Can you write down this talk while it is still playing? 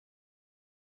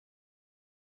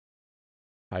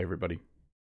Hi, everybody.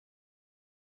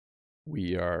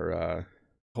 We are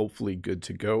hopefully good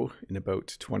to go in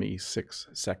about 26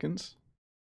 seconds.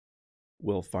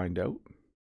 We'll find out.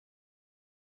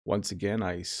 Once again,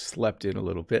 I slept in a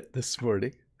little bit this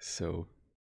morning, so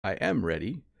I am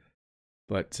ready,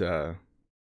 but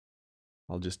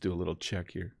I'll just do a little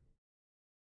check here.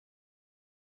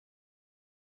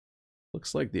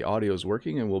 Looks like the audio is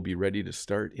working and we'll be ready to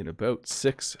start in about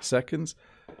 6 seconds.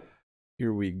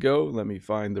 Here we go. Let me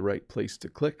find the right place to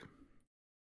click.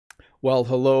 Well,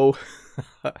 hello.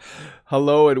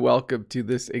 Hello and welcome to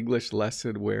this English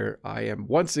lesson where I am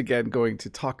once again going to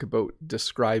talk about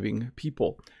describing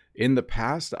people. In the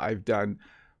past, I've done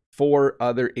 4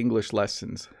 other English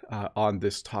lessons on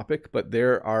this topic, but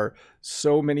there are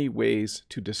so many ways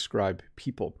to describe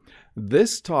people.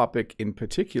 This topic in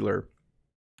particular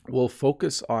will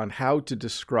focus on how to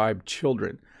describe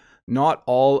children. Not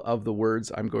all of the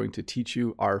words I'm going to teach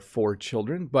you are for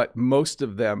children, but most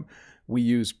of them we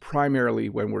use primarily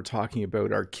when we're talking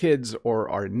about our kids or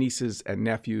our nieces and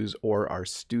nephews or our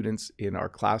students in our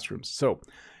classrooms. So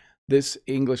this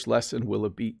English lesson will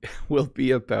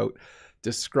be about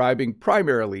describing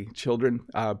primarily children,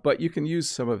 but you can use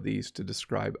some of these to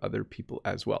describe other people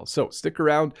as well. So stick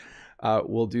around.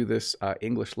 We'll do this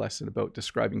English lesson about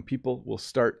describing people. We'll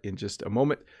start in just a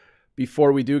moment.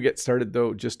 Before we do get started,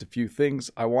 though, just a few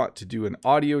things. I want to do an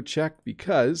audio check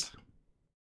because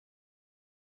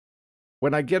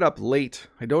when I get up late,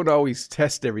 I don't always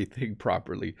test everything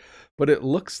properly, but it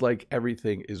looks like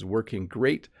everything is working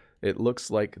great. It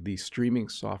looks like the streaming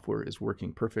software is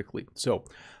working perfectly. So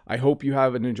I hope you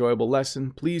have an enjoyable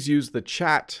lesson. Please use the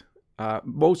chat,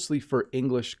 mostly for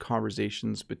English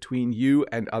conversations between you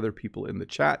and other people in the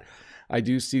chat. I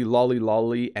do see Lolly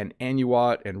Lolly and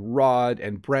Anuat and Rod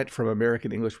and Brent from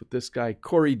American English with this guy.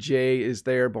 Corey J is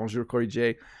there. Bonjour, Corey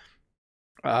J.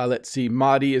 Let's see,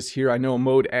 Madi is here. I know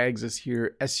Mode Ags is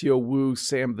here. Seo Wu,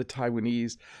 Sam the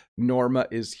Taiwanese, Norma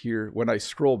is here. When I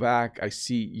scroll back, I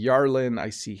see Yarlin, I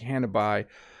see Hanabai,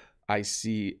 I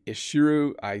see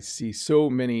Ishiru, I see so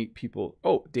many people.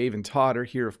 Oh, Dave and Todd are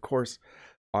here, of course,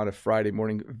 on a Friday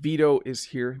morning. Vito is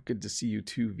here. Good to see you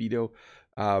too, Vito.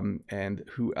 And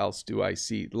who else do I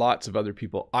see? Lots of other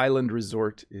people. Island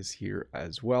Resort is here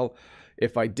as well.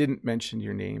 If I didn't mention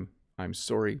your name, I'm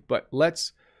sorry, but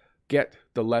let's get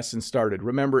the lesson started.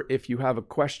 Remember, if you have a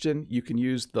question, you can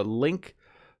use the link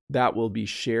that will be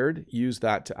shared. Use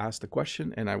that to ask the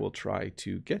question, and I will try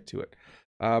to get to it.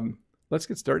 Let's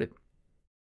get started.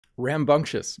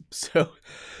 Rambunctious. So,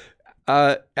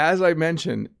 as I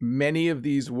mentioned, many of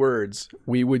these words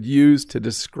we would use to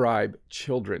describe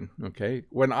children, okay?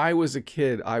 When I was a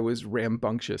kid, I was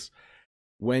rambunctious.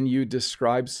 When you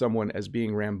describe someone as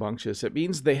being rambunctious, it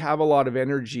means they have a lot of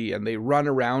energy and they run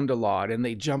around a lot and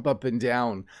they jump up and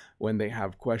down when they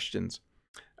have questions.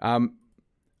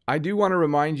 I do want to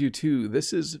remind you too,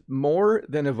 this is more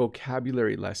than a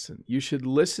vocabulary lesson. You should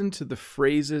listen to the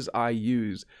phrases I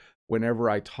use whenever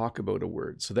I talk about a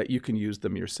word so that you can use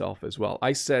them yourself as well.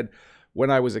 I said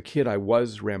when I was a kid, I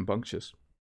was rambunctious.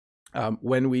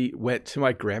 When we went to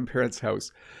my grandparents'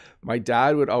 house, my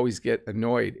dad would always get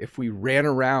annoyed if we ran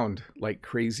around like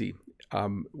crazy.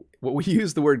 We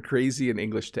use the word crazy in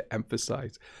English to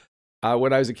emphasize.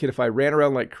 When I was a kid, if I ran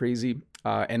around like crazy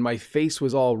and my face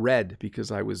was all red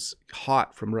because I was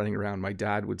hot from running around, my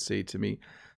dad would say to me,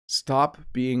 "Stop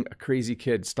being a crazy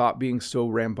kid. Stop being so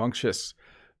rambunctious.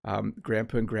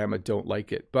 Grandpa and Grandma don't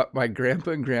like it." But my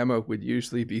grandpa and grandma would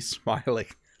usually be smiling.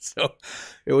 So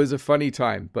it was a funny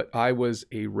time, but I was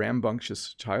a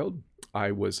rambunctious child.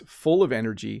 I was full of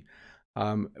energy.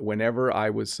 Whenever I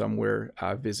was somewhere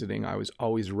visiting, I was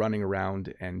always running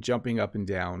around and jumping up and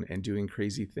down and doing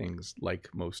crazy things like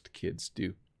most kids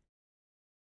do.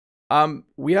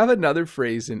 We have another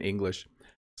phrase in English.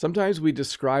 Sometimes we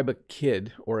describe a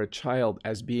kid or a child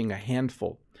as being a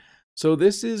handful. So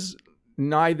this is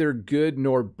neither good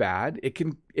nor bad.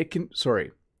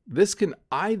 This can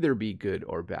either be good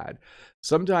or bad.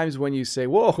 Sometimes when you say,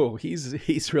 whoa,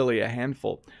 he's really a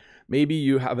handful. Maybe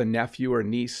you have a nephew or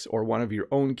niece or one of your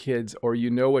own kids, or you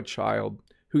know a child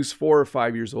who's 4 or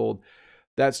 5 years old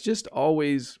that's just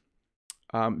always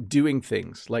doing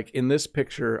things. Like in this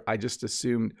picture, I just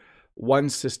assumed one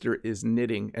sister is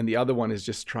knitting and the other one is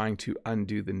just trying to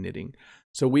undo the knitting.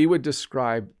 So we would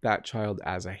describe that child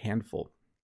as a handful.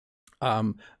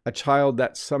 A child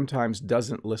that sometimes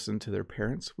doesn't listen to their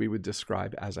parents, we would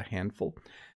describe as a handful.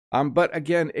 But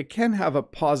again, it can have a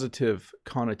positive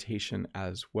connotation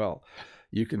as well.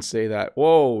 You can say that,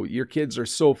 whoa, your kids are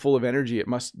so full of energy,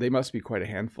 they must be quite a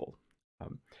handful.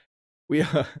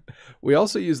 We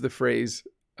also use the phrase,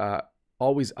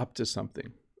 always up to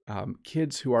something.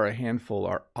 Kids who are a handful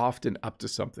are often up to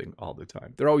something all the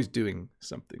time. They're always doing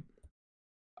something.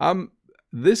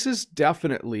 This is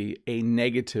definitely a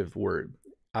negative word.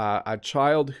 A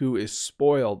child who is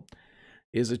spoiled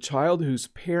is a child whose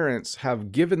parents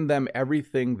have given them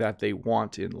everything that they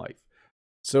want in life.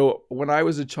 So when I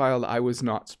was a child, I was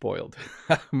not spoiled.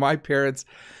 My parents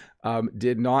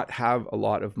did not have a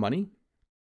lot of money.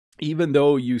 Even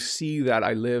though you see that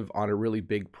I live on a really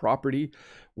big property,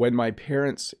 when my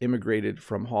parents immigrated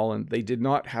from Holland, they did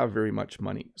not have very much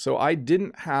money. So I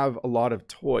didn't have a lot of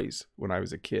toys when I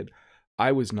was a kid.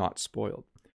 I was not spoiled.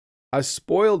 A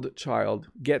spoiled child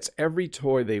gets every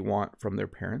toy they want from their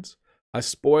parents. A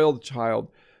spoiled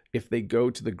child, if they go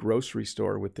to the grocery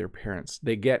store with their parents,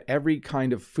 they get every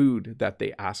kind of food that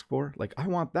they ask for. Like, I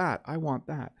want that, I want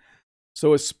that.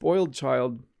 So a spoiled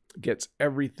child gets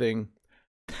everything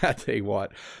that they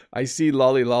want. I see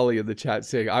Lolly Lolly in the chat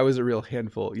saying, I was a real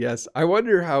handful. Yes, I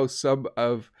wonder how some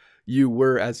of you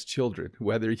were as children,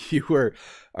 whether you were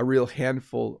a real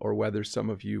handful or whether some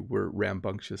of you were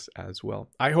rambunctious as well.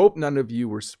 I hope none of you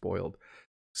were spoiled.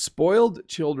 Spoiled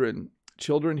children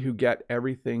who get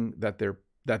everything that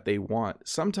they want,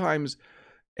 sometimes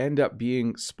end up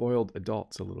being spoiled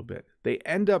adults a little bit. They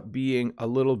end up being a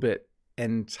little bit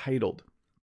entitled.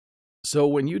 So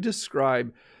when you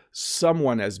describe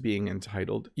someone as being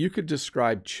entitled, you could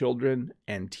describe children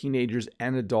and teenagers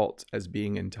and adults as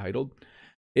being entitled.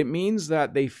 It means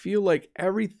that they feel like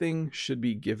everything should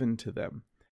be given to them.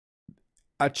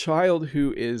 A child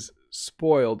who is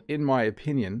spoiled, in my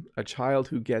opinion, a child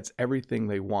who gets everything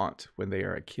they want when they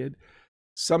are a kid,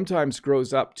 sometimes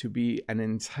grows up to be an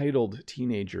entitled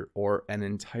teenager or an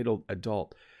entitled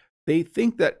adult. They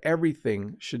think that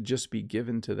everything should just be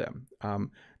given to them.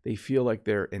 They feel like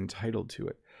they're entitled to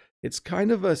it. It's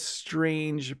kind of a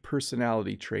strange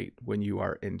personality trait when you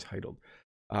are entitled.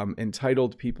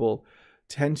 Entitled people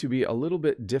tend to be a little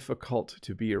bit difficult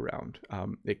to be around.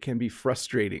 It can be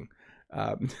frustrating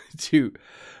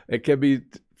it can be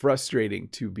frustrating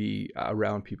to be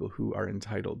around people who are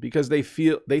entitled because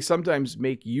they sometimes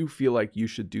make you feel like you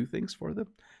should do things for them.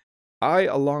 I,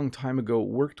 a long time ago,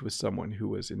 worked with someone who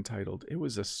was entitled. It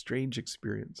was a strange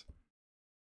experience.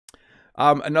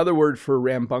 Another word for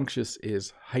rambunctious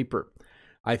is hyper.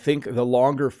 I think the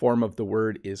longer form of the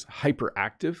word is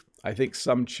hyperactive. I think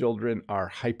some children are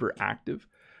hyperactive.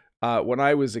 When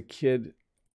I was a kid,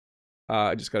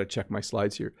 I just got to check my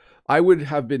slides here. I would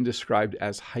have been described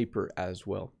as hyper as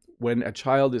well. When a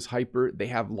child is hyper, they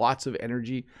have lots of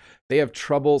energy. They have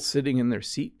trouble sitting in their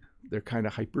seat. They're kind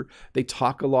of hyper. They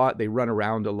talk a lot. They run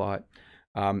around a lot.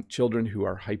 Children who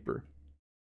are hyper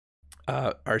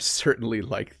are certainly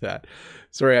like that.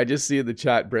 Sorry, I just see in the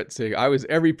chat Brent saying, I was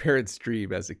every parent's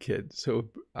dream as a kid. So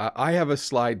I have a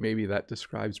slide maybe that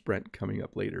describes Brent coming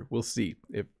up later. We'll see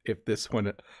if this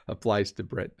one applies to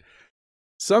Brent.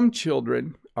 Some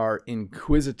children are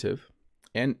inquisitive,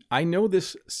 and I know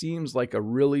this seems like a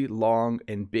really long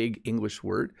and big English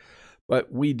word,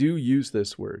 but we do use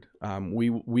this word.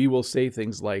 We will say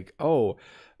things like, oh,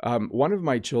 one of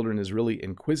my children is really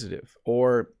inquisitive,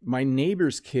 or my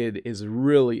neighbor's kid is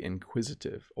really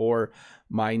inquisitive, or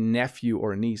my nephew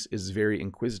or niece is very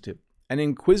inquisitive. An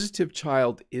inquisitive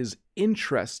child is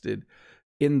interested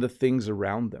in the things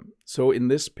around them. So in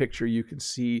this picture, you can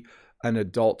see an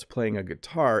adult playing a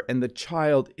guitar, and the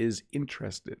child is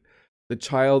interested. The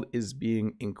child is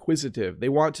being inquisitive. They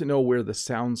want to know where the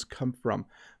sounds come from.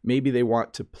 Maybe they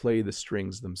want to play the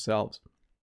strings themselves.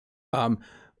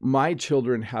 My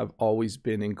children have always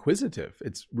been inquisitive.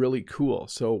 It's really cool.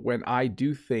 So when I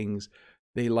do things,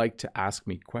 they like to ask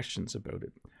me questions about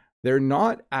it. They're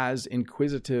not as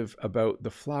inquisitive about the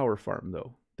flower farm,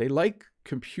 though. They like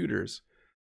computers,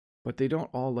 but they don't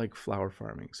all like flower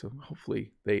farming. So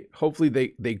hopefully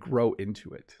they grow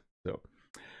into it. So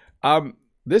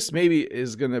this maybe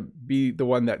is going to be the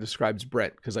one that describes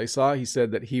Brent, because I saw he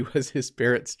said that he was his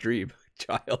parents' dream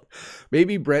child.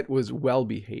 Maybe Brent was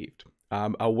well-behaved.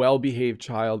 A well-behaved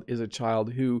child is a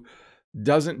child who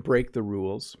doesn't break the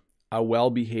rules. A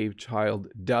well-behaved child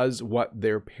does what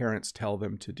their parents tell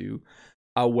them to do.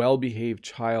 A well-behaved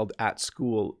child at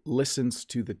school listens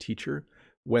to the teacher.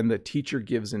 When the teacher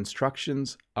gives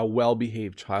instructions, a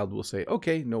well-behaved child will say,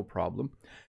 okay, no problem.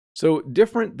 So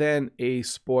different than a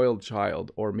spoiled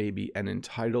child or maybe an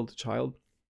entitled child,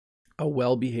 a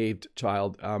well-behaved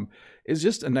child is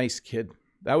just a nice kid.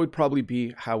 That would probably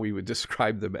be how we would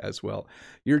describe them as well.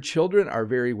 Your children are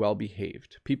very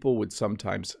well-behaved. People would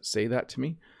sometimes say that to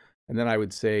me, and then I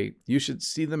would say, you should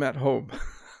see them at home.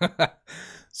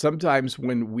 Sometimes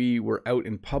when we were out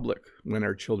in public, when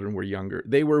our children were younger,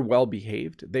 they were well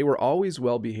behaved. They were always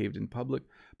well behaved in public,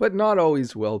 but not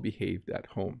always well behaved at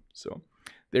home. So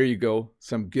there you go.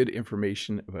 Some good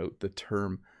information about the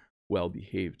term well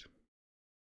behaved.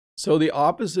 So the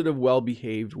opposite of well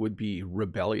behaved would be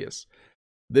rebellious.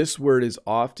 This word is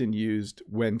often used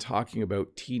when talking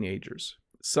about teenagers.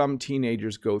 Some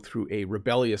teenagers go through a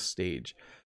rebellious stage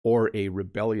or a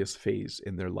rebellious phase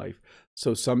in their life.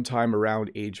 So sometime around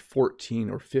age 14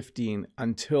 or 15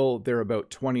 until they're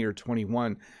about 20 or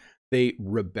 21, they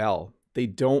rebel. They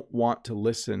don't want to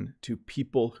listen to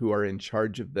people who are in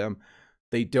charge of them.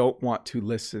 They don't want to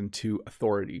listen to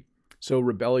authority. So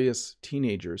rebellious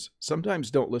teenagers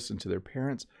sometimes don't listen to their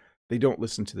parents. They don't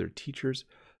listen to their teachers.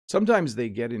 Sometimes they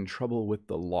get in trouble with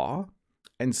the law,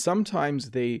 and sometimes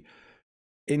they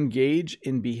engage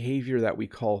in behavior that we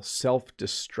call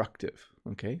self-destructive.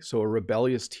 Okay, so a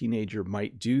rebellious teenager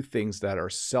might do things that are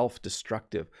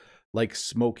self-destructive, like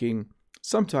smoking.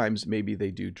 Sometimes maybe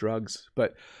they do drugs,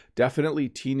 but definitely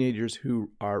teenagers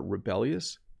who are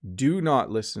rebellious do not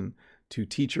listen to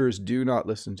teachers, do not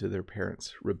listen to their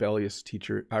parents. Rebellious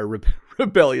teachers.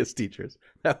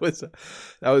 That was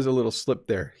a little slip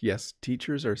there. Yes,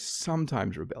 teachers are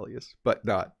sometimes rebellious, but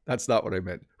that's not what I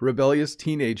meant. Rebellious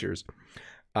teenagers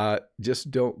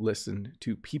just don't listen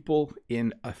to people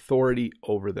in authority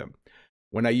over them.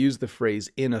 When I use the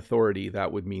phrase in authority,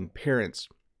 that would mean parents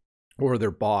or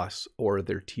their boss or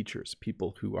their teachers,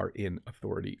 people who are in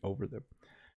authority over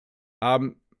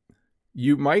them.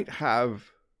 You might have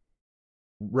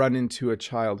run into a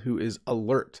child who is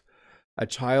alert. A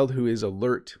child who is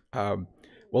alert,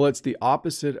 well, it's the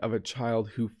opposite of a child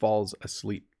who falls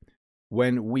asleep.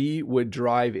 When we would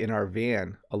drive in our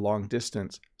van a long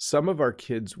distance, some of our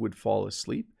kids would fall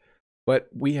asleep, but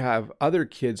we have other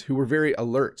kids who were very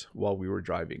alert while we were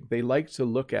driving. They like to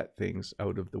look at things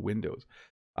out of the windows.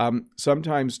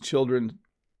 Sometimes children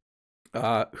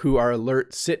who are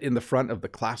alert sit in the front of the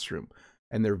classroom,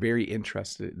 and they're very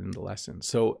interested in the lesson.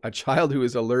 So a child who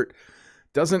is alert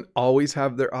doesn't always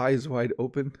have their eyes wide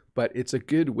open, but it's a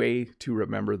good way to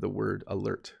remember the word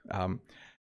alert.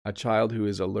 A child who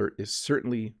is alert is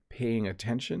certainly paying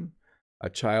attention. A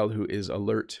child who is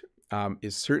alert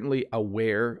is certainly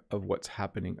aware of what's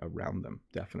happening around them,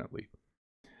 definitely.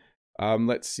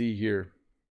 Let's see here.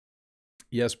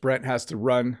 Yes, Brent has to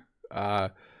run.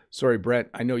 Sorry, Brent,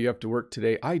 I know you have to work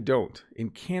today. I don't. In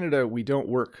Canada, we don't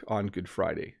work on Good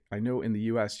Friday. I know in the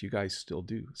US, you guys still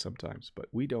do sometimes, but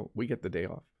we don't. We get the day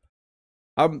off.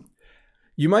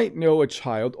 You might know a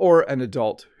child or an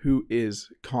adult who is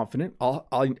confident.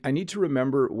 I need to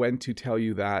remember when to tell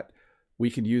you that we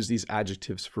can use these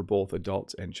adjectives for both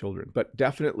adults and children, but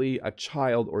definitely a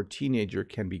child or teenager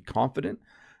can be confident,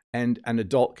 and an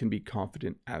adult can be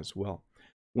confident as well.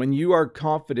 When you are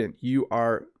confident, you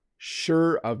are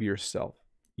sure of yourself.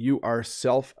 You are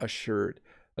self-assured.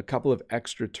 A couple of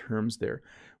extra terms there.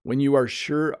 When you are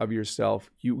sure of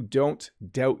yourself, you don't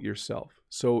doubt yourself.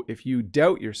 So if you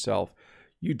doubt yourself,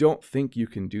 you don't think you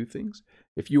can do things.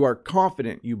 If you are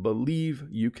confident, you believe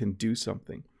you can do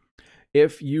something.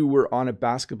 If you were on a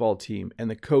basketball team and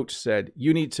the coach said,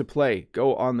 you need to play,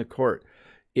 go on the court.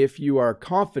 If you are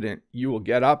confident, you will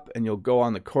get up and you'll go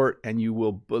on the court and you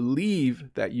will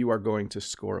believe that you are going to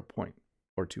score a point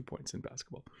or 2 points in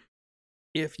basketball.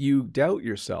 If you doubt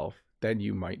yourself, then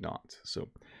you might not. So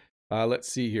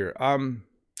let's see here.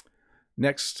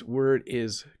 Next word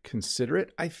is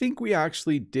considerate. I think we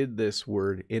actually did this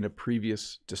word in a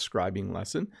previous describing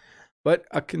lesson, but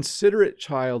a considerate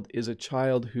child is a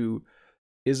child who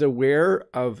is aware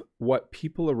of what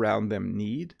people around them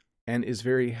need and is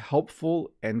very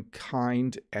helpful and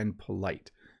kind and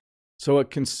polite. So a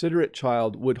considerate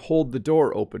child would hold the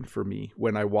door open for me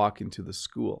when I walk into the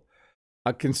school.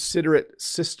 A considerate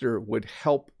sister would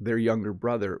help their younger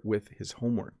brother with his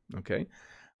homework, okay?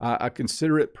 A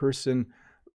considerate person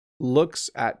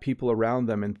looks at people around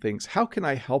them and thinks, how can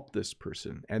I help this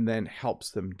person? And then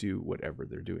helps them do whatever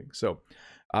they're doing. So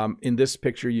in this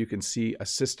picture, you can see a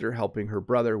sister helping her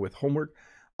brother with homework.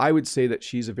 I would say that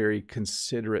she's a very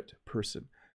considerate person.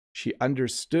 She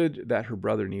understood that her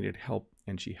brother needed help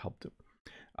and she helped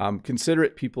him.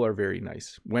 Considerate people are very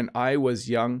nice. When I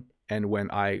was young and when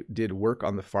I did work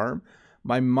on the farm,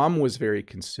 my mom was very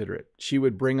considerate. She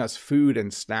would bring us food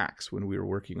and snacks when we were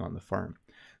working on the farm.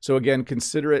 So again,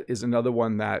 considerate is another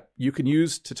one that you can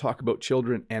use to talk about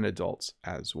children and adults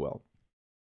as well.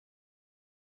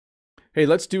 Hey,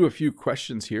 let's do a few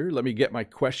questions here. Let me get my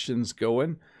questions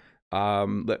going.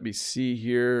 Let me see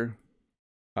here.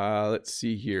 Let's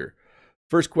see here.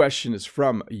 First question is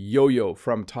from Yo-Yo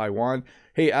from Taiwan.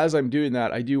 Hey, as I'm doing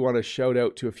that, I do want to shout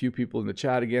out to a few people in the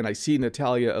chat again. I see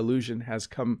Natalia Illusion has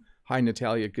come. Hi,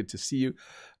 Natalia. Good to see you.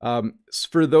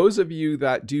 For those of you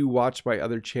that do watch my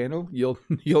other channel, you'll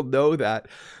know that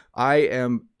I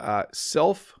am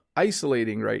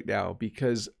self-isolating right now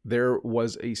because there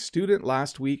was a student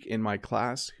last week in my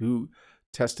class who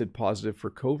tested positive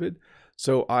for COVID.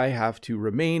 So I have to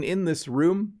remain in this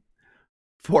room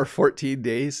for 14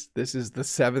 days. This is the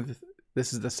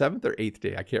seventh or eighth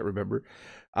day. I can't remember.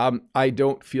 I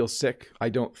don't feel sick. I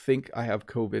don't think I have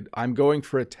COVID. I'm going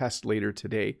for a test later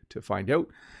today to find out.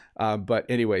 But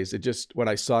anyways, it just, when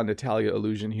I saw Natalia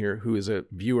Illusion here, who is a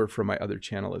viewer from my other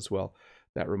channel as well,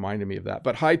 that reminded me of that.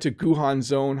 But hi to Guhan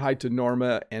Zone, hi to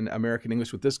Norma and American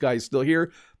English with this guy. He's still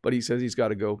here, but he says he's got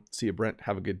to go. See you, Brent.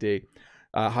 Have a good day.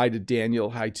 Hi to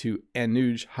Daniel. Hi to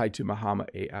Anuj. Hi to Mahama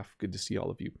AF. Good to see all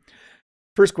of you.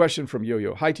 First question from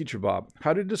Yo-Yo. Hi, Teacher Bob.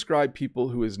 How to describe people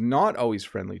who is not always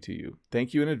friendly to you?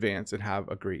 Thank you in advance and have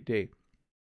a great day.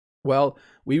 Well,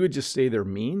 we would just say they're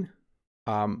mean.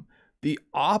 The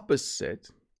opposite,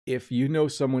 if you know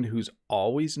someone who's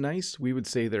always nice, we would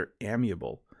say they're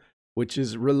amiable, which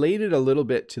is related a little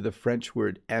bit to the French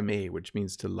word aimer, which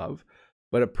means to love.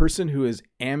 But a person who is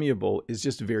amiable is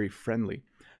just very friendly.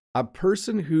 A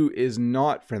person who is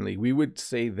not friendly, we would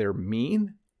say they're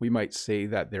mean. We might say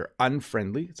that they're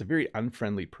unfriendly. It's a very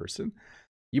unfriendly person.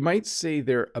 You might say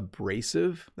they're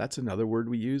abrasive. That's another word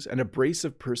we use. An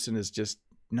abrasive person is just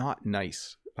not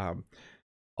nice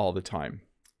all the time.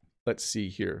 Let's see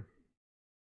here.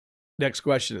 Next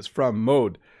question is from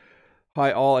Mode.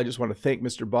 Hi all, I just want to thank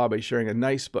Mr. Bob by sharing a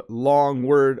nice but long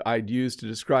word I'd use to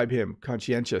describe him.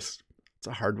 Conscientious. It's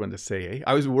a hard one to say, eh?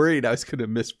 I was worried I was going to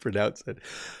mispronounce it.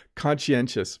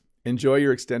 Conscientious. Enjoy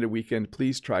your extended weekend.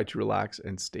 Please try to relax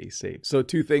and stay safe. So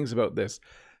two things about this.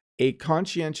 A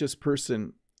conscientious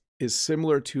person is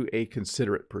similar to a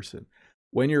considerate person.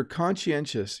 When you're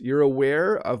conscientious, you're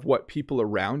aware of what people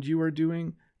around you are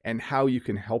doing and how you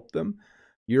can help them.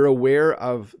 You're aware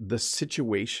of the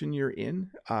situation you're in.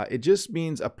 It just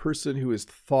means a person who is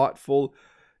thoughtful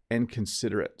and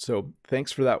considerate. So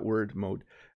thanks for that word, Mode.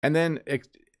 And then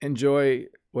enjoy,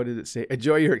 what did it say?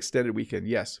 Enjoy your extended weekend.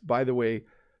 Yes, by the way,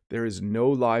 there is no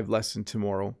live lesson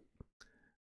tomorrow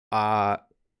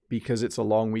because it's a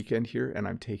long weekend here and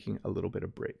I'm taking a little bit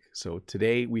of break. So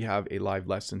today we have a live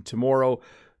lesson. Tomorrow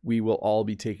we will all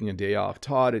be taking a day off.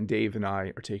 Todd and Dave and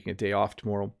I are taking a day off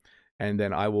tomorrow. And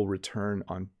then I will return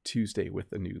on Tuesday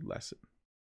with a new lesson.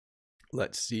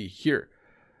 Let's see here.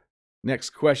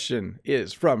 Next question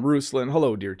is from Ruslan.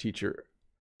 Hello, dear teacher.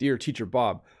 Dear Teacher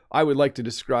Bob, I would like to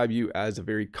describe you as a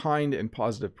very kind and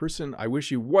positive person. I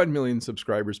wish you 1 million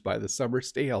subscribers by the summer.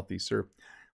 Stay healthy, sir.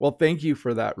 Well, thank you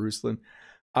for that, Ruslan.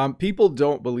 People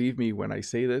don't believe me when I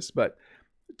say this, but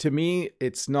to me,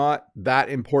 it's not that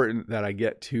important that I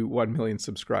get to 1 million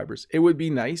subscribers. It would be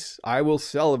nice. I will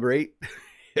celebrate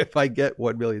if I get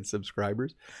 1 million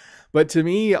subscribers. But to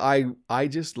me, I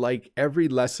just like every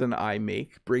lesson I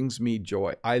make brings me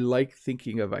joy. I like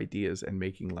thinking of ideas and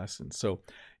making lessons. So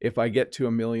if I get to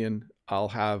 1 million, I'll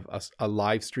have a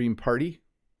live stream party.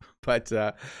 But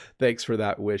thanks for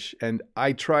that wish. And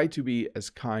I try to be as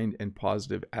kind and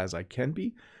positive as I can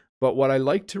be. But what I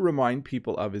like to remind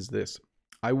people of is this.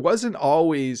 I wasn't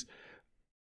always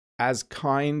as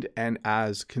kind and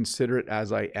as considerate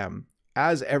as I am.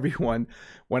 As everyone,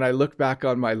 when I look back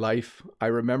on my life, I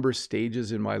remember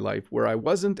stages in my life where I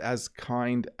wasn't as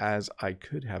kind as I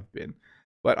could have been.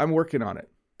 But I'm working on it.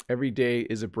 Every day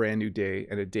is a brand new day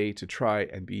and a day to try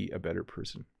and be a better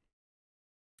person.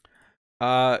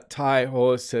 Tai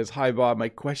Ho says, "Hi Bob, my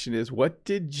question is, what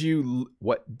did you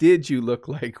look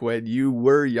like when you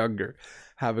were younger?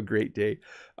 Have a great day."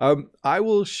 I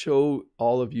will show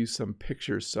all of you some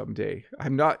pictures someday.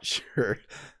 I'm not sure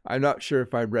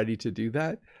if I'm ready to do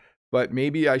that, but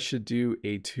maybe I should do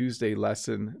a Tuesday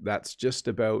lesson that's just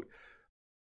about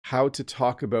how to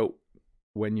talk about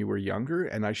when you were younger,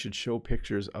 and I should show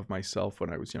pictures of myself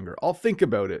when I was younger. I'll think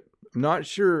about it. I'm not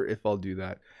sure if I'll do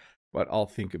that, but I'll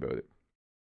think about it.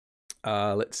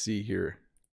 Let's see here.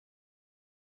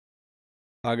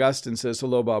 Augustine says,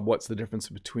 "Hello, Bob. What's the difference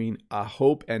between a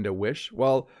hope and a wish?"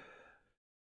 Well,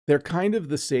 they're kind of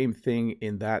the same thing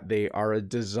in that they are a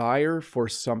desire for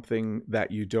something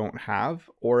that you don't have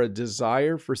or a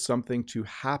desire for something to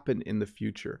happen in the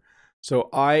future. So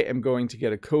I am going to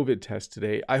get a COVID test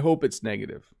today. I hope it's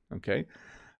negative, okay?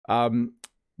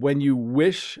 When you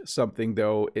wish something,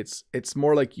 though, it's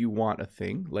more like you want a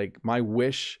thing. Like my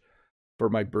wish for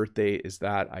my birthday is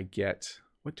that I get...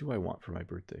 What do I want for my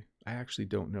birthday? I actually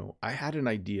don't know. I had an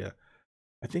idea.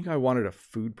 I think I wanted a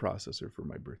food processor for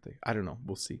my birthday. I don't know.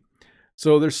 We'll see.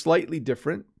 So they're slightly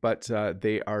different, but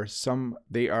they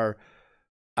are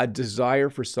a desire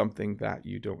for something that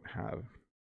you don't have.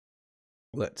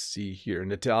 Let's see here.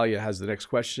 Natalia has the next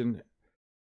question,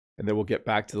 and then we'll get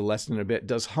back to the lesson in a bit.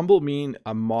 Does humble mean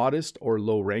a modest or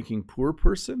low-ranking poor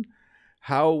person?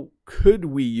 How could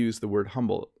we use the word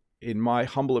humble? In my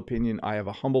humble opinion, I have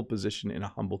a humble position in a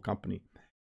humble company.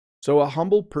 So a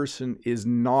humble person is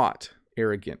not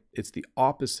arrogant. It's the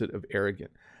opposite of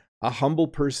arrogant. A humble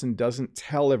person doesn't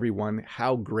tell everyone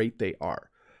how great they are.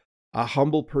 A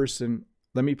humble person,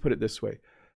 let me put it this way.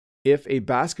 If a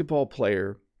basketball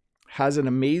player has an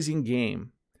amazing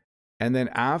game, and then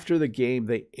after the game,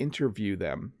 they interview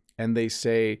them and they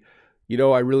say, you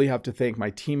know, I really have to thank my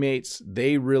teammates.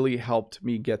 They really helped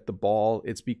me get the ball.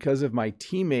 It's because of my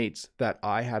teammates that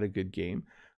I had a good game.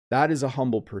 That is a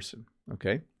humble person,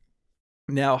 okay?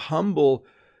 Now, humble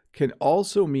can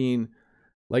also mean,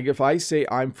 like if I say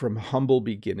I'm from humble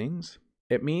beginnings,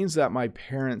 it means that my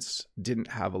parents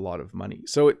didn't have a lot of money.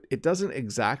 So it doesn't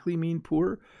exactly mean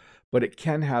poor, but it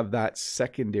can have that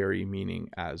secondary meaning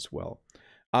as well.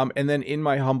 And then in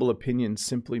my humble opinion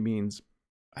simply means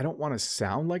I don't want to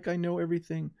sound like I know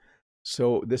everything.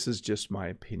 So this is just my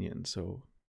opinion. So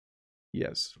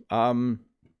yes.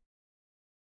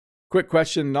 Quick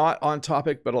question, not on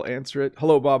topic, but I'll answer it.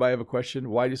 Hello, Bob. I have a question.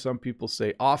 Why do some people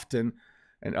say often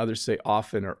and others say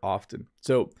often or often?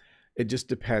 So it just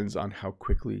depends on how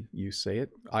quickly you say it.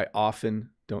 I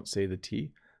often don't say the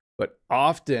T, but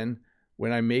often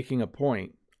when I'm making a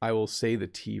point, I will say the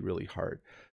T really hard.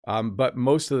 But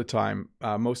most of the time,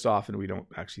 most often we don't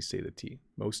actually say the T.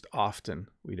 Most often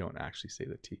we don't actually say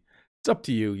the T. It's up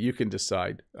to you. You can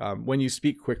decide. When you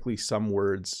speak quickly, some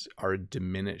words are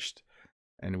diminished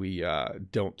and we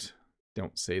don't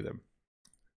say them.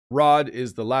 Rod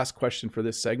is the last question for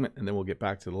this segment, and then we'll get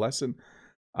back to the lesson.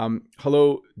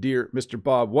 Hello, dear Mr.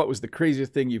 Bob. What was the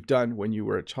craziest thing you've done when you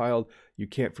were a child? You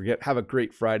can't forget. Have a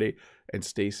great Friday and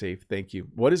stay safe. Thank you.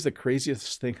 What is the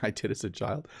craziest thing I did as a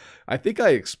child? I think I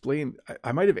explained,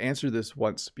 I might have answered this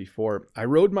once before. I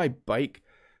rode my bike.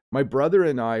 My brother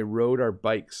and I rode our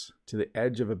bikes to the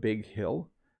edge of a big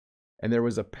hill, and there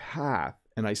was a path.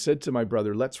 And I said to my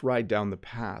brother, let's ride down the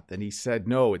path. And he said,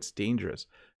 no, it's dangerous.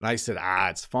 And I said,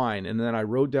 it's fine. And then I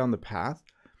rode down the path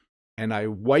and I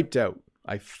wiped out.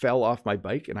 I fell off my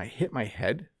bike and I hit my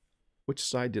head. Which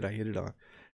side did I hit it on?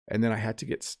 And then I had to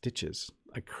get stitches.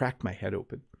 I cracked my head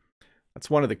open. That's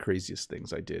one of the craziest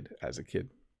things I did as a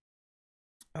kid.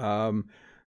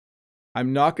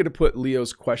 I'm not going to put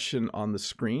Leo's question on the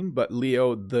screen, but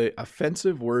Leo, the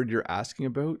offensive word you're asking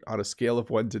about on a scale of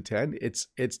 1 to 10, it's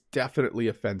definitely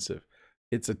offensive.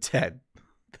 It's a 10.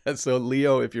 So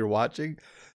Leo, if you're watching,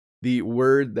 the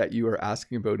word that you are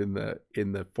asking about in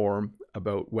the forum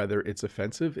about whether it's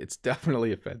offensive, it's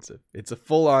definitely offensive. It's a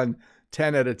full-on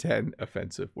 10 out of 10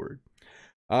 offensive word.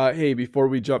 Hey, before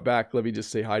we jump back, let me just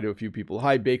say hi to a few people.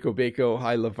 Hi, Bako Bako.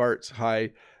 Hi, Lavarts. Hi,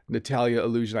 Natalia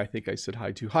Illusion. I think I said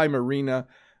hi to. Hi, Marina.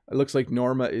 It looks like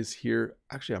Norma is here.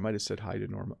 Actually, I might have said hi to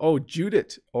Norma. Oh,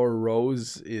 Judith or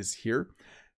Rose is here.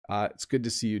 It's good to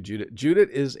see you, Judith. Judith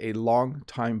is a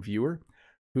long-time viewer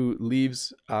who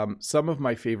leaves some of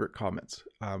my favorite comments.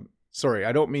 Sorry,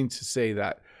 I don't mean to say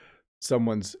that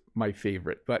someone's my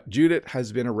favorite, but Judith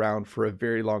has been around for a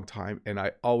very long time, and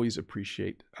I always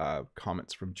appreciate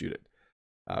comments from Judith,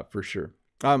 for sure.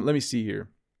 Let me see here.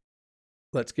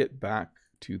 Let's get back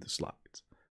to the slides.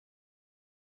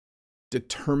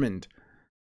 Determined.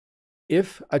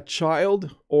 If a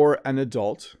child or an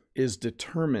adult is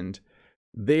determined,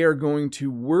 they are going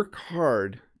to work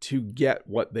hard to get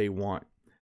what they want.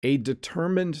 A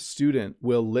determined student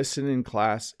will listen in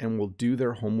class and will do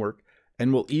their homework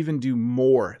and will even do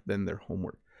more than their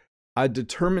homework. A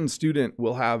determined student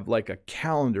will have like a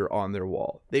calendar on their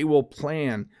wall. They will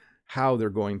plan how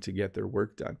they're going to get their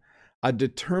work done. A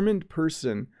determined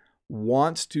person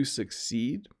wants to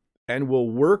succeed and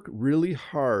will work really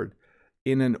hard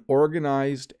in an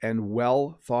organized and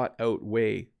well thought out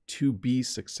way to be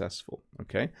successful,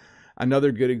 okay?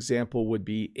 Another good example would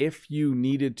be if you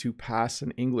needed to pass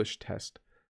an English test,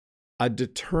 a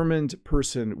determined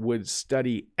person would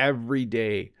study every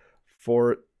day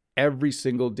for every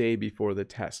single day before the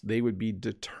test. They would be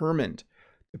determined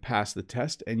to pass the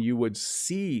test, and you would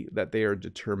see that they are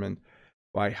determined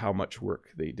by how much work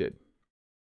they did.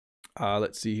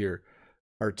 Let's see here.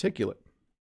 Articulate.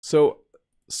 So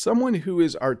someone who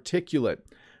is articulate,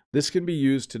 this can be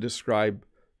used to describe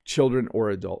children or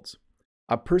adults.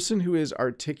 A person who is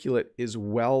articulate is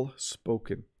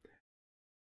well-spoken.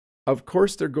 Of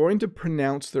course, they're going to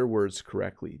pronounce their words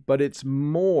correctly, but it's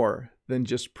more than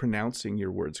just pronouncing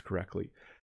your words correctly.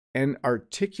 An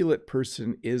articulate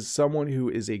person is someone who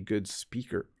is a good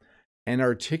speaker. An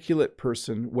articulate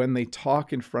person, when they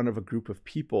talk in front of a group of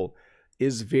people,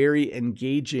 is very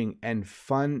engaging and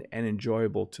fun and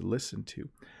enjoyable to listen to.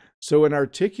 So an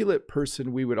articulate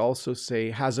person, we would also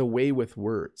say, has a way with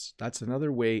words. That's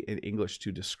another way in English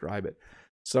to describe it.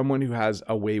 Someone who has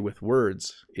a way with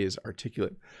words is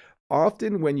articulate.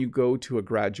 Often when you go to a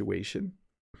graduation,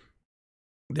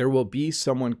 there will be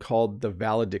someone called the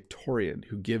valedictorian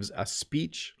who gives a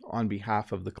speech on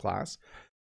behalf of the class.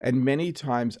 And many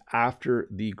times after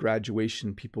the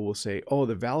graduation, people will say, oh,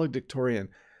 the valedictorian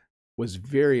was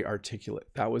very articulate.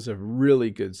 That was a really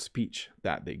good speech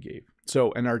that they gave.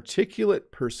 So an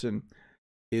articulate person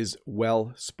is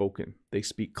well spoken. They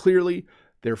speak clearly.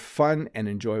 They're fun and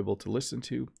enjoyable to listen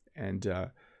to. And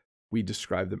we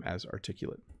describe them as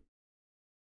articulate.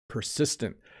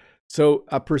 Persistent. So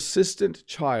a persistent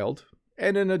child,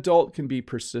 and an adult can be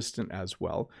persistent as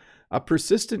well. A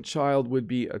persistent child would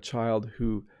be a child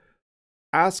who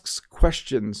asks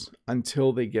questions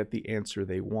until they get the answer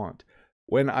they want.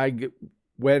 When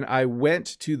I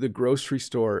went to the grocery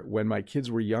store when my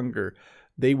kids were younger,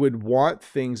 they would want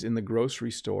things in the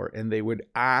grocery store and they would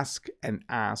ask and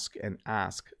ask and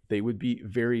ask. They would be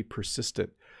very persistent.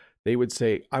 They would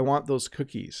say, I want those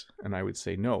cookies. And I would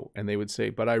say no. And they would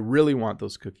say, but I really want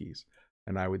those cookies.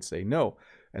 And I would say no.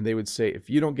 And they would say,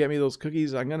 if you don't get me those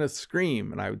cookies, I'm going to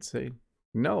scream. And I would say,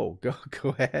 no,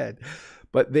 go ahead.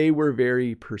 But they were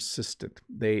very persistent.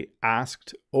 They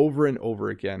asked over and over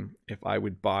again if I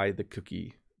would buy the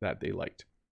cookie that they liked.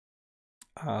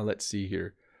 Let's see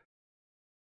here.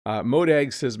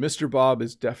 Modag says, Mr. Bob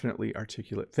is definitely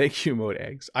articulate. Thank you,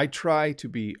 Modags. I try to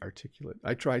be articulate.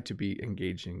 I try to be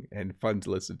engaging and fun to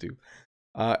listen to.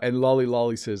 And Lolly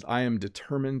Lolly says, I am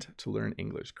determined to learn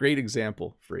English. Great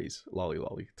example phrase, Lolly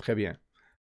Lolly. Très bien.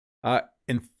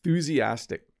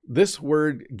 Enthusiastic. This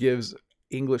word gives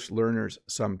English learners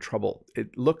some trouble.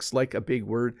 It looks like a big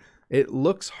word. It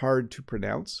looks hard to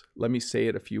pronounce. Let me say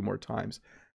it a few more times.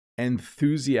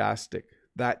 Enthusiastic.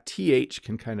 That TH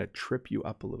can kind of trip you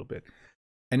up a little bit.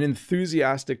 An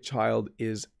enthusiastic child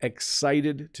is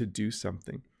excited to do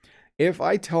something. If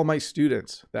I tell my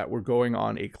students that we're going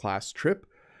on a class trip,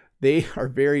 they are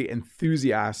very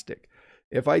enthusiastic.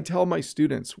 If I tell my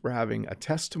students we're having a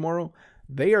test tomorrow,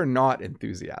 they are not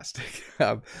enthusiastic.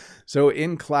 So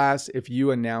in class, if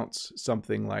you announce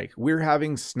something like, we're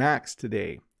having snacks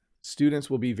today, students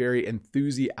will be very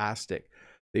enthusiastic.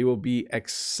 They will be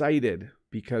excited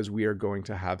because we are going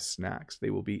to have snacks. They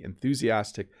will be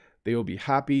enthusiastic. They will be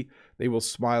happy. They will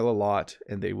smile a lot,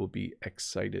 and they will be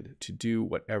excited to do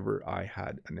whatever I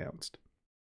had announced.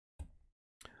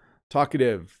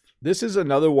 Talkative. This is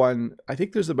another one. I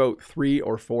think there's about 3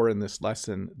 or 4 in this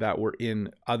lesson that were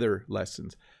in other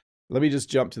lessons. Let me just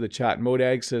jump to the chat.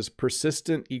 Modag says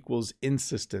persistent equals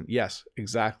insistent. Yes,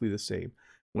 exactly the same.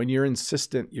 When you're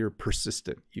insistent, you're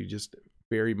persistent. You just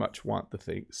very much want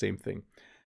the same thing.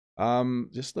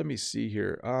 Just let me see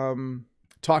here.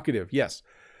 Talkative. Yes.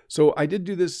 So I did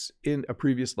do this in a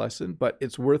previous lesson, but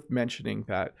it's worth mentioning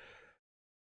that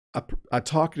a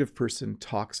talkative person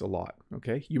talks a lot,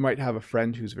 okay? You might have a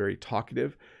friend who's very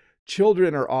talkative.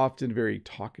 Children are often very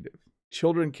talkative.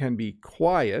 Children can be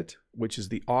quiet, which is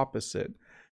the opposite,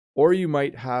 or you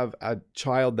might have a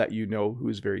child that you know who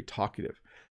is very talkative.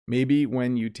 Maybe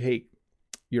when you take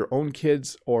your own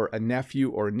kids or a nephew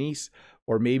or niece,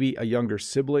 or maybe a younger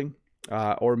sibling,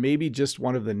 or maybe just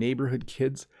one of the neighborhood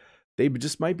kids, they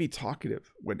just might be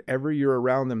talkative. Whenever you're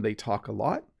around them, they talk a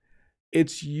lot.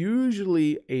 It's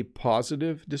usually a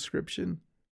positive description,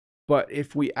 but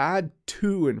if we add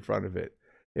 "too" in front of it,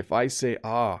 if I say,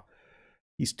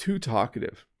 he's too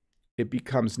talkative, it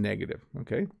becomes negative,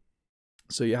 okay?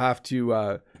 So you have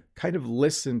to kind of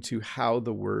listen to how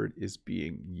the word is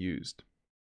being used.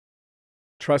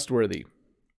 Trustworthy.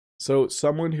 So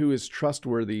someone who is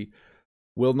trustworthy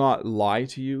will not lie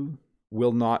to you,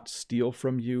 will not steal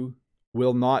from you,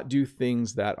 will not do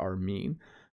things that are mean.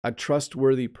 A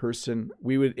trustworthy person,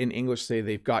 we would in English say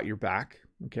they've got your back,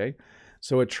 okay?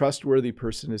 So a trustworthy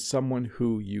person is someone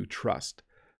who you trust.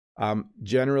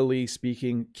 Generally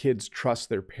speaking, kids trust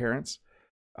their parents.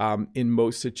 In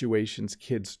most situations,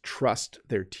 kids trust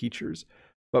their teachers.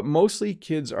 But mostly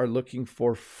kids are looking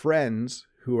for friends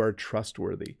who are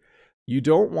trustworthy. You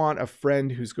don't want a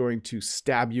friend who's going to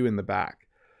stab you in the back.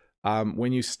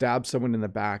 When you stab someone in the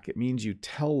back, it means you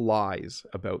tell lies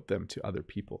about them to other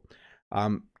people.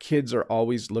 Kids are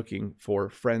always looking for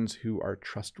friends who are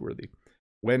trustworthy.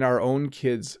 When our own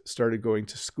kids started going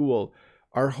to school,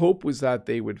 our hope was that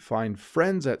they would find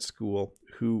friends at school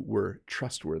who were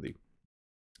trustworthy.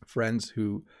 friends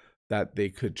that they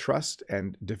could trust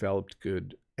and develop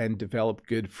good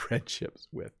friendships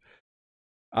with.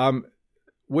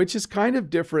 Which is kind of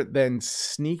different than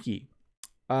sneaky.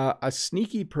 A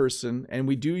sneaky person, and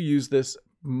we do use this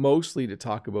mostly to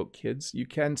talk about kids. You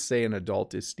can say an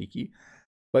adult is sneaky,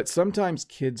 but sometimes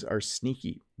kids are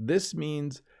sneaky. This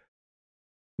means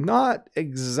not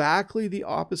exactly the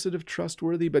opposite of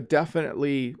trustworthy, but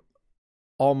definitely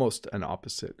almost an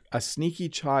opposite. A sneaky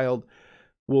child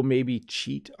will maybe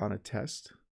cheat on a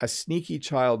test. A sneaky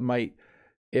child might,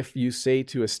 if you say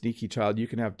to a sneaky child, you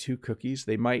can have 2 cookies,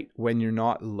 they might, when you're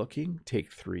not looking,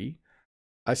 take 3.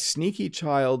 A sneaky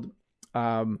child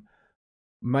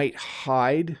might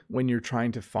hide when you're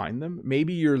trying to find them.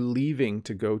 Maybe you're leaving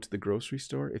to go to the grocery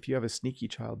store. If you have a sneaky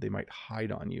child, they might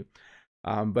hide on you.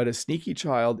 But a sneaky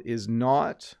child is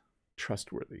not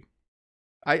trustworthy.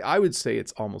 I would say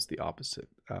it's almost the opposite,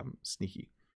 sneaky.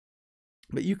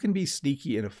 But you can be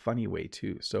sneaky in a funny way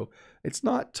too. So it's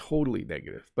not totally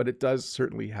negative, but it does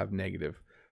certainly have negative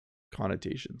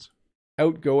connotations.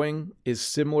 Outgoing is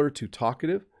similar to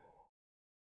talkative.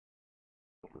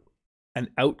 An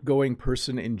outgoing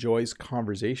person enjoys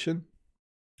conversation.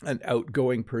 An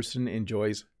outgoing person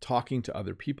enjoys talking to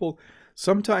other people.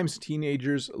 Sometimes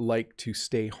teenagers like to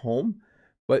stay home,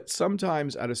 but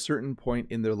sometimes at a certain point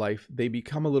in their life, they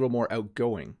become a little more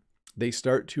outgoing. They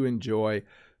start to enjoy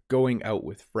going out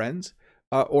with friends,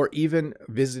 or even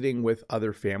visiting with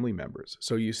other family members.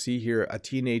 So you see here a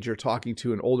teenager talking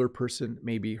to an older person,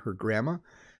 maybe her grandma.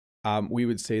 We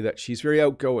would say that she's very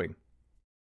outgoing.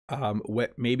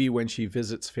 Maybe when she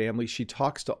visits family, she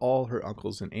talks to all her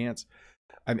uncles and aunts.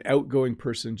 An outgoing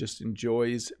person just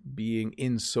enjoys being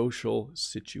in social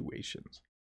situations.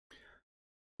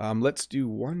 Let's do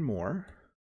one more,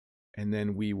 and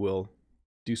then we will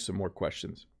do some more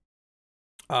questions.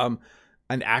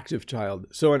 An active child.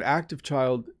 So an active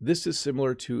child, this is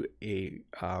similar to a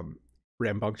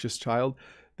rambunctious child.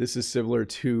 This is similar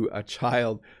to a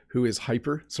child who is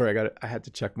hyper. Sorry, I had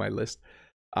to check my list.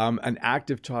 An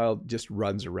active child just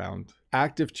runs around.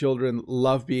 Active children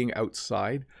love being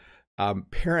outside.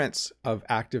 Parents of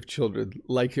active children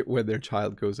like it when their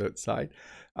child goes outside.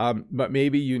 But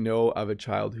maybe you know of a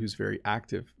child who's very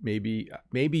active. Maybe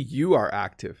you are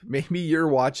active. Maybe you're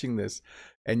watching this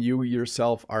and you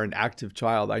yourself are an active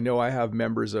child. I know I have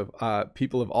members of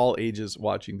people of all ages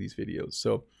watching these videos.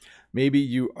 So maybe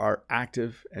you are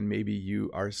active and maybe you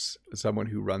are someone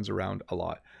who runs around a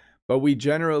lot. But we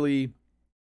generally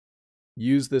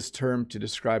use this term to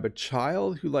describe a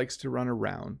child who likes to run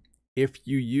around. If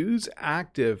you use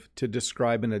active to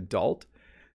describe an adult,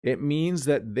 it means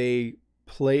that they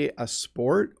play a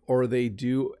sport or they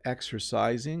do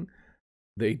exercising.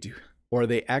 Or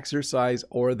they exercise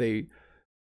or they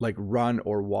like run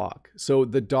or walk. So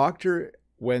the doctor,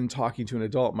 when talking to an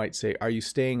adult, might say, "Are you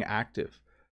staying active?"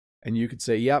 And you could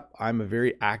say, "Yep, I'm a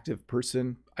very active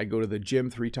person. I go to the gym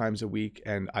 3 times a week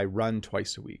and I run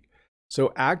twice a week."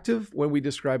 So active, when we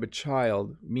describe a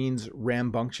child, means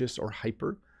rambunctious or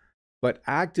hyper. But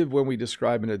active, when we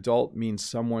describe an adult, means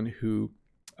someone who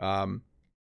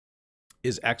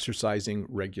is exercising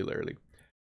regularly.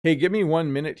 Hey, give me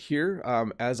 1 minute here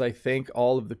as I thank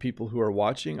all of the people who are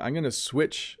watching. I'm going to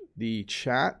switch the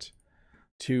chat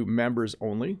to members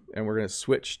only, and we're going to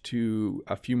switch to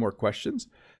a few more questions.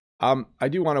 I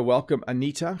do want to welcome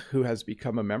Anita, who has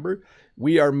become a member.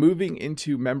 We are moving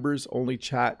into members only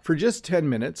chat for just 10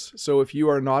 minutes. So if you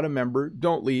are not a member,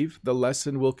 don't leave. The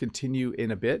lesson will continue in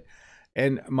a bit.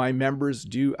 And my members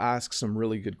do ask some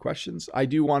really good questions. I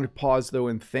do want to pause though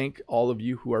and thank all of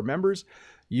you who are members.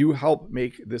 You help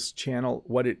make this channel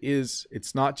what it is.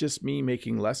 It's not just me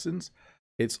making lessons.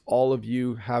 It's all of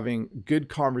you having good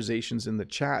conversations in the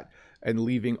chat and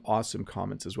leaving awesome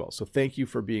comments as well. So thank you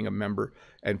for being a member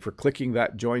and for clicking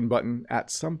that join button at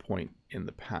some point in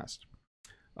the past.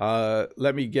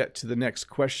 Let me get to the next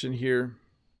question here.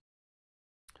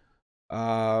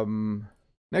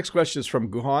 Next question is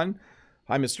from Guhan.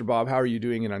 Hi, Mr. Bob. How are you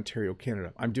doing in Ontario,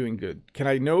 Canada? I'm doing good. Can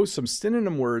I know some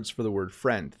synonym words for the word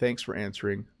friend? Thanks for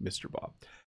answering, Mr.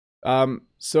 Bob.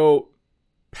 So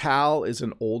pal is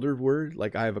an older word.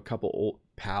 Like I have a couple old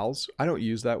pals. I don't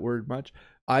use that word much.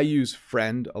 I use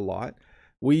friend a lot.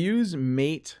 We use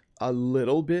mate a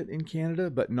little bit in Canada,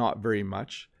 but not very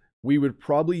much. We would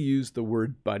probably use the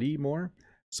word buddy more,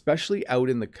 especially out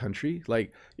in the country.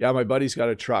 Like, yeah, my buddy's got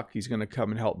a truck. He's going to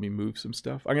come and help me move some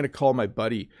stuff. I'm going to call my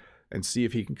buddy and see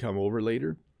if he can come over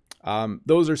later.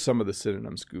 Those are some of the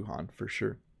synonyms, Guhan, for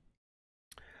sure.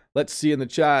 Let's see in the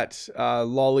chat.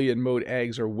 Lolly and Mode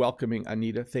Eggs are welcoming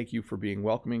Anita. Thank you for being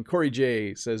welcoming. Corey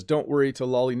J says, don't worry to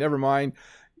Lolly. Never mind.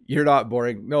 You're not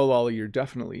boring. No, Lolly, you're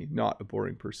definitely not a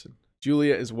boring person.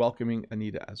 Julia is welcoming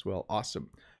Anita as well. Awesome.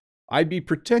 I'd be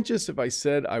pretentious if I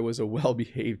said I was a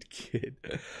well-behaved kid.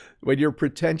 When you're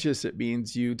pretentious, it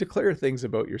means you declare things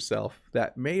about yourself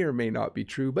that may or may not be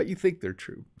true, but you think they're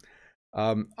true.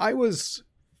 I was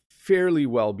fairly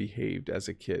well-behaved as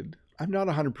a kid. I'm not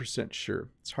 100% sure.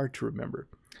 It's hard to remember.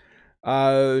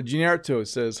 Gennarto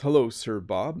says, hello, Sir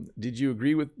Bob. Did you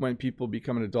agree with when people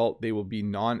become an adult, they will be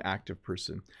non-active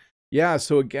person? Yeah,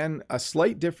 so again, a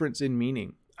slight difference in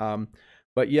meaning.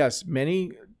 But yes,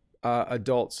 many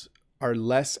adults are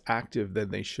less active than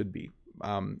they should be,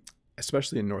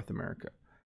 especially in North America.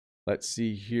 Let's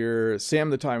see here.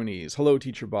 Sam the Taiwanese. Hello,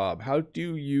 Teacher Bob. How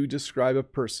do you describe a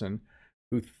person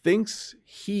who thinks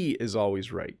he is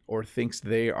always right or thinks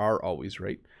they are always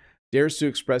right, dares to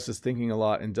express his thinking a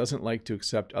lot, and doesn't like to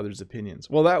accept others' opinions?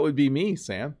 Well, that would be me,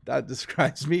 Sam. That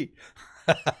describes me.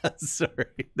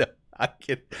 Sorry. No, I'm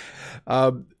kidding.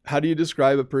 How do you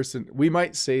describe a person? We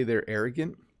might say they're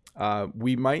arrogant.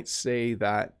 We might say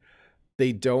that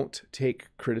they don't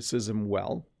take criticism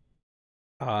well.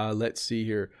 Let's see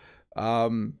here.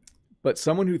 But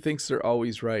someone who thinks they're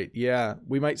always right. Yeah,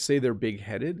 we might say they're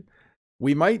big-headed.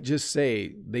 We might just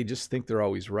say they just think they're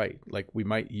always right. Like we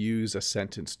might use a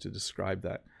sentence to describe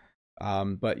that.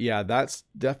 But yeah, that's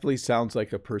definitely sounds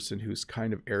like a person who's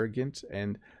kind of arrogant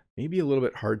and maybe a little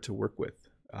bit hard to work with.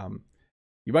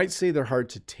 You might say they're hard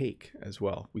to take as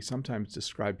well. We sometimes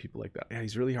describe people like that. Yeah,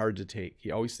 he's really hard to take. He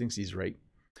always thinks he's right.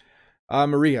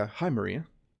 Maria. Hi, Maria.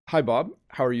 Hi, Bob.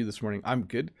 How are you this morning? I'm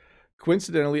good.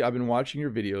 Coincidentally, I've been watching your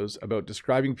videos about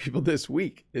describing people this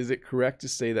week. Is it correct to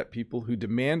say that people who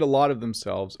demand a lot of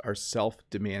themselves are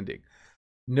self-demanding?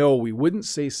 No, we wouldn't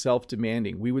say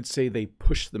self-demanding. We would say they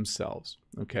push themselves,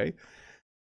 okay?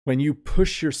 When you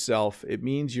push yourself, it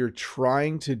means you're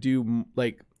trying to do,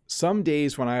 like some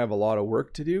days when I have a lot of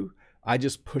work to do, I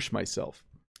just push myself.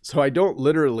 So I don't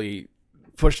literally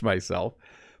push myself,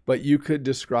 but you could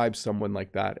describe someone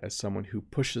like that as someone who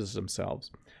pushes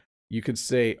themselves. You could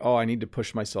say, oh, I need to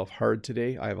push myself hard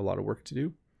today. I have a lot of work to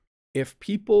do. If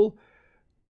people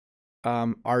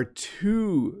are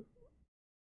too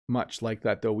much like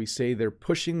that, though, we say they're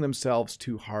pushing themselves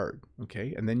too hard,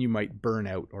 okay? And then you might burn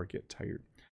out or get tired.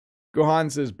 Gohan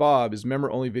says, Bob, is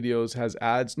member-only videos has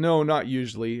ads? No, not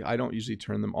usually. I don't usually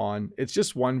turn them on. It's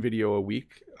just one video a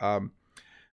week.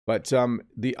 But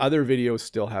the other videos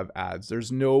still have ads.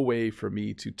 There's no way for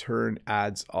me to turn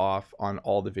ads off on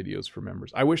all the videos for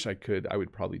members. I wish I could. I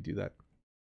would probably do that.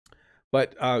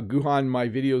 But Guhan, my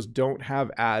videos don't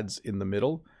have ads in the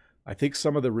middle. I think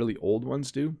some of the really old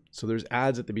ones do. So there's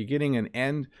ads at the beginning and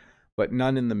end, but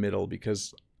none in the middle.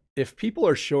 Because if people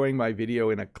are showing my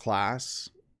video in a class,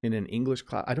 in an English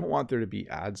class, I don't want there to be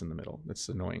ads in the middle. That's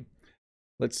annoying.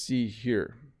 Let's see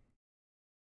here.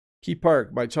 Key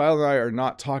Park, my child and I are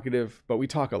not talkative, but we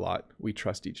talk a lot. We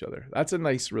trust each other. That's a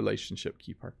nice relationship,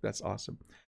 Key Park. That's awesome.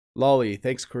 Lolly,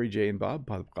 thanks, Corey J and Bob.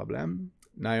 Pas de problème.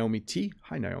 Naomi T.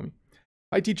 Hi, Naomi.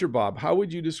 Hi, Teacher Bob. How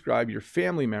would you describe your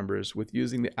family members with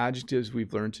using the adjectives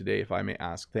we've learned today, if I may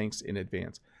ask? Thanks in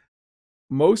advance.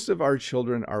 Most of our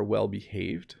children are well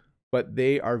behaved, but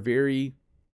they are very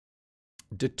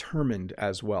determined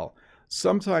as well.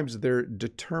 Sometimes they're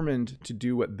determined to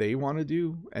do what they want to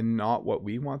do and not what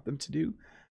we want them to do.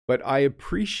 But I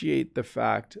appreciate the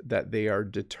fact that they are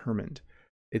determined.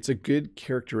 It's a good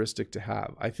characteristic to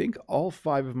have. I think all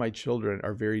 5 of my children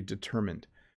are very determined.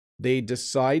 They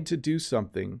decide to do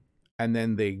something and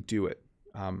then they do it.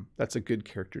 That's a good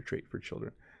character trait for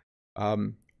children.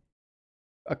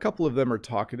 A couple of them are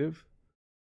talkative.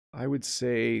 I would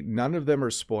say none of them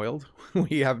are spoiled.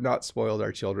 We have not spoiled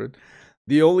our children.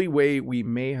 The only way we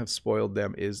may have spoiled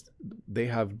them is they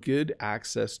have good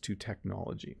access to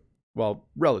technology. Well,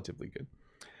 relatively good.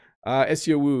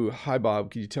 Esio Wu, hi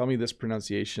Bob, could you tell me this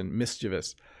pronunciation?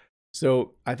 Mischievous.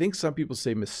 So I think some people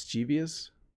say mischievous,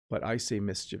 but I say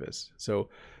mischievous. So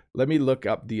let me look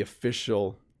up the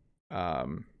official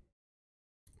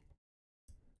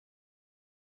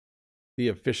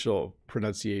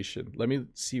pronunciation. Let me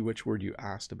see which word you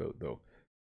asked about though.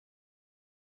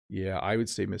 Yeah, I would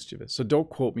say mischievous. So don't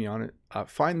quote me on it.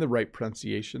 Find the right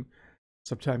pronunciation.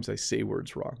 Sometimes I say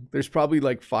words wrong. There's probably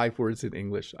like 5 words in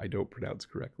English I don't pronounce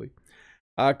correctly.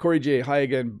 Corey J, hi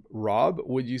again. Rob,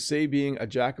 would you say being a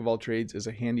jack of all trades is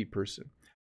a handy person?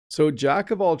 So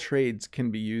jack of all trades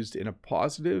can be used in a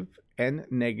positive and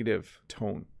negative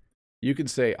tone. You could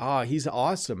say, he's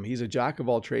awesome. He's a jack of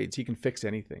all trades. He can fix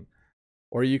anything.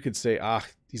 Or you could say,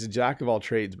 he's a jack of all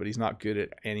trades, but he's not good at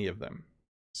any of them.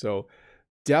 So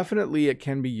Definitely, it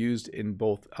can be used in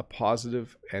both a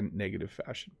positive and negative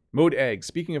fashion. Mode egg.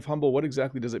 Speaking of humble, what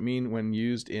exactly does it mean when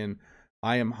used in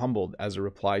I am humbled as a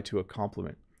reply to a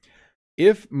compliment?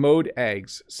 If Mode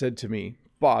eggs said to me,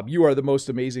 Bob, you are the most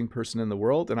amazing person in the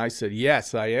world, and I said,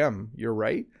 yes, I am, you're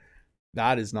right,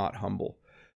 that is not humble.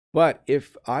 But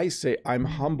if I say I'm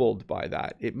humbled by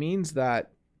that, it means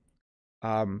that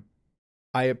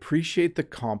I appreciate the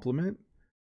compliment,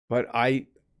 but I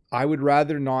would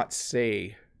rather not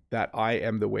say that I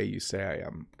am the way you say I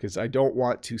am, because I don't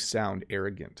want to sound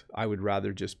arrogant. I would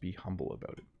rather just be humble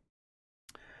about it.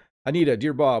 Anita,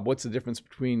 dear Bob, what's the difference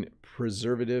between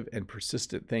preservative and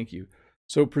persistent? Thank you.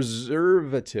 So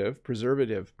preservative,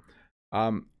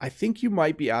 I think you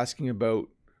might be asking about,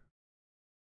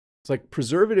 it's like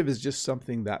preservative is just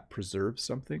something that preserves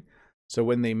something. So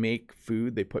when they make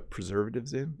food, they put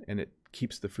preservatives in and it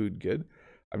keeps the food good.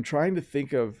 I'm trying to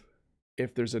think of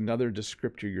if there's another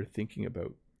descriptor you're thinking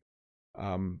about.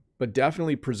 But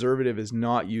definitely preservative is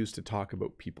not used to talk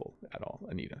about people at all,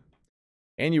 Anita.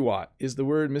 Anuat, is the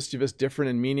word mischievous different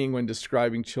in meaning when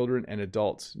describing children and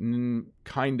adults?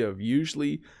 Kind of.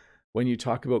 Usually when you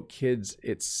talk about kids,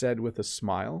 it's said with a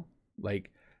smile.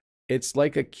 Like, it's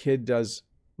like a kid does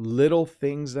little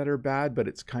things that are bad, but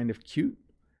it's kind of cute.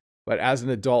 But as an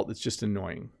adult, it's just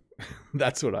annoying.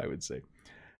 That's what I would say.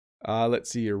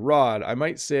 Let's see here. Rod, I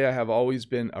might say I have always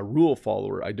been a rule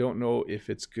follower. I don't know if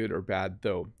it's good or bad,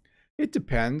 though. It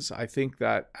depends. I think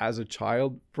that as a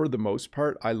child, for the most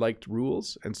part, I liked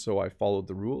rules, and so I followed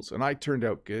the rules, and I turned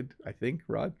out good, I think,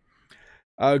 Rod.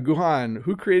 Guhan,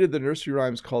 who created the nursery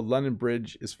rhymes called London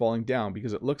Bridge is Falling Down?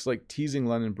 Because it looks like teasing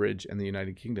London Bridge and the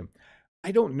United Kingdom.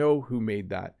 I don't know who made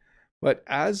that, but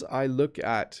as I look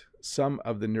at some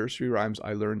of the nursery rhymes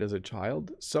I learned as a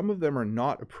child, some of them are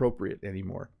not appropriate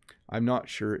anymore. I'm not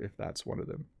sure if that's one of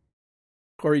them.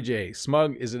 Corey J.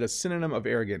 Smug, is it a synonym of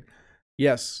arrogant?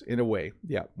 Yes, in a way.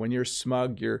 Yeah, when you're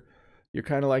smug, you're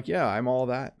kind of like, yeah, I'm all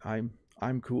that. I'm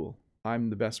cool. I'm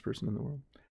the best person in the world.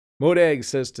 Modeg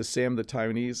says to Sam the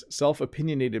Taiwanese,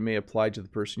 self-opinionated may apply to the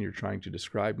person you're trying to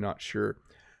describe, not sure.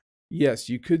 Yes,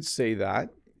 you could say that.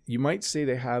 You might say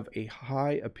they have a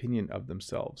high opinion of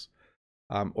themselves,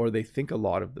 or they think a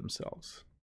lot of themselves.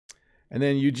 And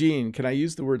then Eugene, can I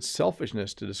use the word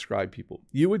selfishness to describe people?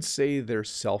 You would say they're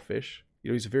selfish.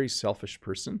 You know, he's a very selfish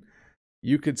person.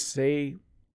 You could say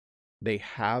they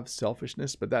have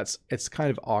selfishness, but it's kind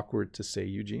of awkward to say,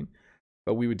 Eugene.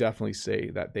 But we would definitely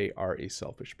say that they are a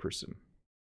selfish person.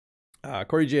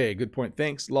 Corey J, good point.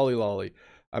 Thanks. Lolly Lolly.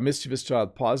 A mischievous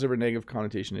child, positive or negative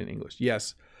connotation in English?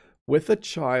 Yes. With a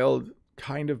child,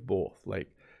 kind of both. Like,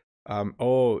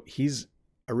 oh, he's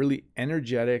a really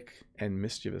energetic and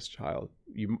mischievous child.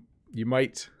 You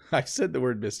might, I've said the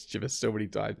word mischievous so many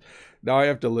times. Now I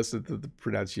have to listen to the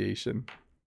pronunciation.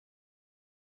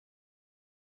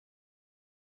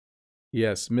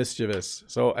 Yes, mischievous.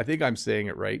 So I think I'm saying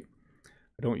it right.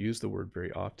 I don't use the word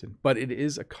very often, but it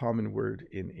is a common word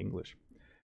in English.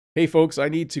 Hey folks, I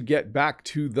need to get back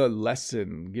to the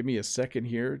lesson. Give me a second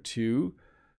here to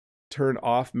turn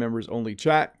off members only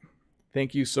chat.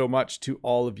 Thank you so much to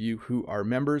all of you who are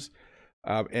members.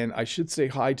 And I should say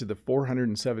hi to the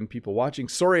 407 people watching.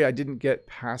 Sorry, I didn't get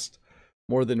past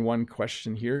more than one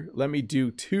question here. Let me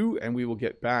do two and we will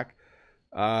get back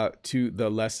to the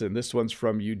lesson. This one's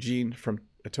from Eugene from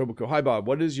Etobicoke. Hi, Bob.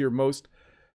 What is your most...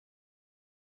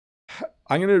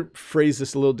 I'm going to phrase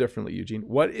this a little differently, Eugene.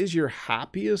 What is your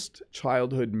happiest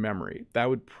childhood memory? That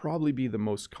would probably be the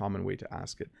most common way to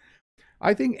ask it.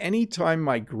 I think anytime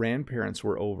my grandparents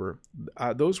were over,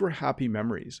 those were happy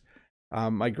memories.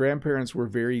 My grandparents were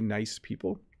very nice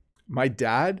people. My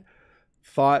dad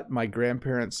thought my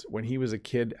grandparents, when he was a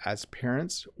kid, as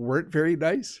parents, weren't very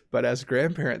nice, but as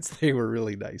grandparents, they were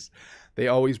really nice. They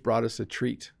always brought us a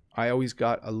treat. I always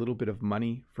got a little bit of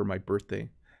money for my birthday.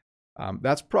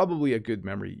 That's probably a good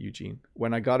memory, Eugene.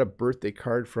 When I got a birthday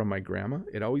card from my grandma,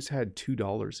 it always had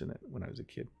 $2 in it when I was a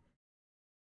kid.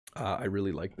 I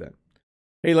really liked that.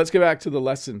 Hey, let's get back to the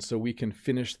lesson so we can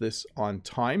finish this on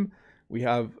time. We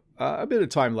have a bit of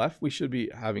time left. We should be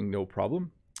having no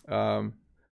problem.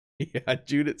 Yeah,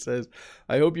 Judith says,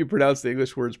 I hope you pronounce the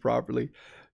English words properly.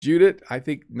 Judith, I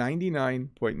think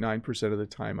 99.9% of the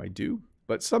time I do,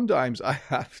 but sometimes I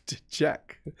have to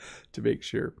check to make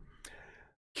sure.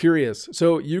 Curious.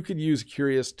 So you could use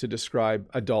curious to describe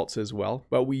adults as well,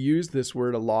 but we use this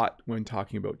word a lot when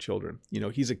talking about children. You know,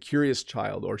 he's a curious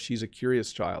child or she's a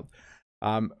curious child.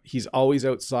 He's always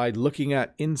outside looking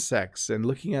at insects and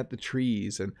looking at the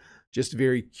trees and just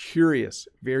very curious,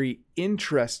 very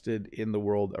interested in the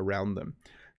world around them.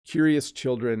 Curious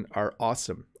children are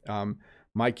awesome.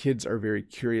 My kids are very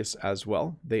curious as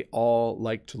well. They all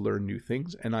like to learn new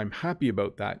things, and I'm happy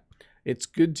about that. It's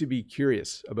good to be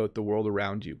curious about the world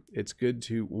around you. It's good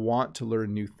to want to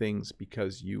learn new things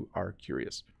because you are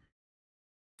curious.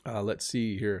 Let's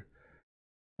see here.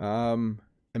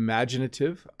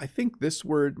 Imaginative. I think this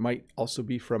word might also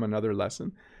be from another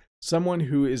lesson. Someone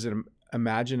who is an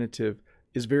imaginative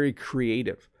is very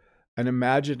creative. An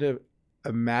imaginative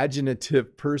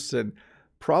person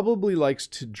probably likes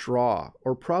to draw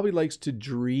or probably likes to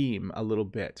dream a little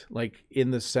bit, like in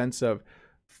the sense of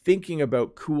thinking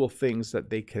about cool things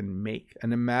that they can make.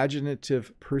 An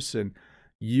imaginative person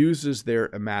uses their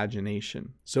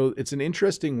imagination. So it's an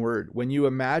interesting word. When you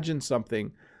imagine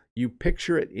something, you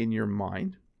picture it in your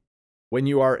mind. When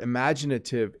you are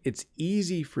imaginative, it's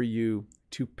easy for you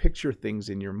to picture things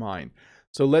in your mind.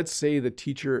 So let's say the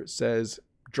teacher says,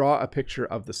 draw a picture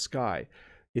of the sky.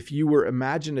 If you were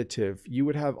imaginative, you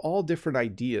would have all different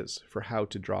ideas for how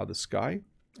to draw the sky,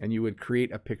 and you would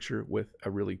create a picture with a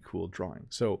really cool drawing.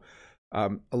 So a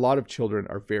lot of children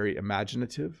are very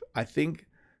imaginative. I think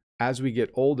as we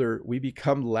get older, we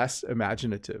become less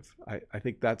imaginative. I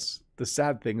think that's the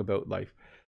sad thing about life.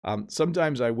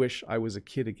 Sometimes I wish I was a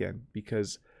kid again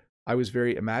because I was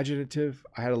very imaginative.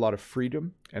 I had a lot of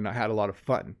freedom and I had a lot of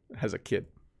fun as a kid.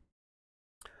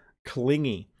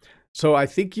 Clingy. So I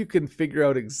think you can figure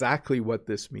out exactly what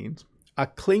this means. A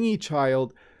clingy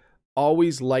child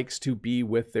always likes to be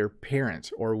with their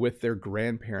parents or with their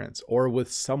grandparents or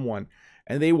with someone,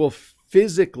 and they will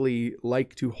physically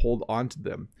like to hold on to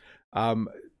them.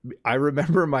 I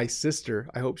remember my sister,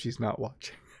 I hope she's not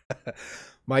watching.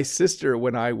 My sister,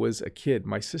 when I was a kid,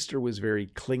 my sister was very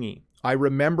clingy. I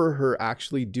remember her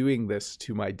actually doing this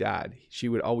to my dad. She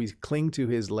would always cling to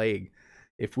his leg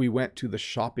if we went to the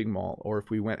shopping mall or if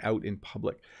we went out in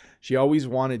public. She always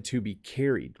wanted to be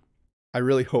carried. I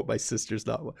really hope my sister's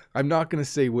not. I'm not going to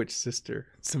say which sister.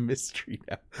 It's a mystery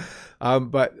now.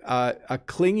 But a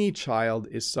clingy child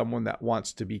is someone that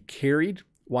wants to be carried,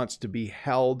 wants to be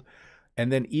held.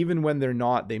 And then even when they're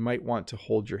not, they might want to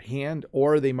hold your hand,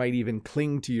 or they might even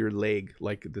cling to your leg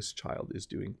like this child is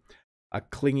doing. A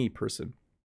clingy person.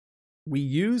 We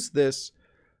use this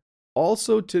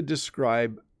also to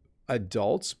describe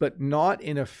adults, but not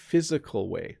in a physical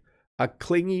way. A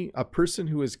person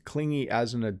who is clingy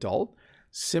as an adult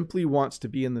simply wants to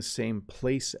be in the same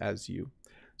place as you.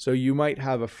 So you might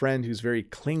have a friend who's very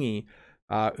clingy,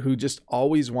 who just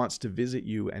always wants to visit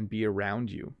you and be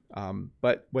around you.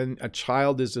 But when a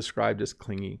child is described as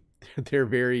clingy, they're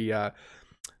very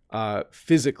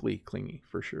physically clingy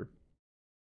for sure.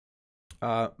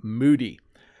 Moody.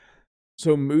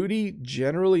 So moody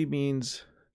generally means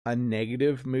a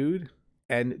negative mood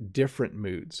and different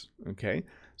moods, okay?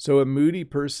 So a moody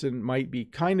person might be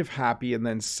kind of happy and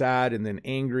then sad and then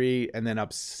angry and then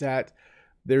upset.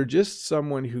 They're just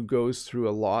someone who goes through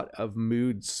a lot of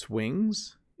mood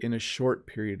swings in a short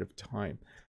period of time.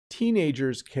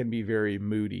 Teenagers can be very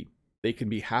moody. They can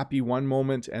be happy one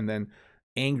moment and then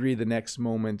angry the next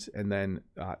moment and then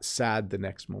sad the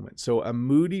next moment. So a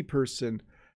moody person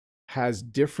has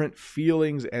different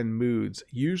feelings and moods,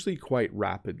 usually quite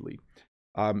rapidly.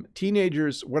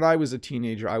 Teenagers, when I was a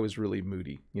teenager, I was really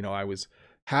moody. You know, I was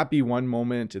happy one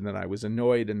moment and then I was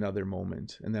annoyed another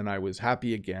moment and then I was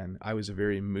happy again. I was a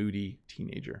very moody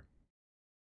teenager.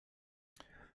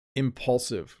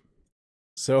 Impulsive.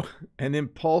 So an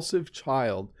impulsive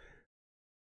child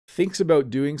thinks about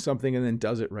doing something and then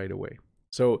does it right away.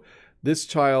 So this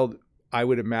child, I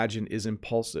would imagine, is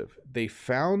impulsive. They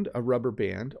found a rubber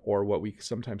band, or what we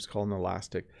sometimes call an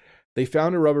elastic. They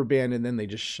found a rubber band and then they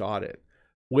just shot it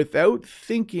without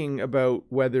thinking about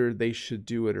whether they should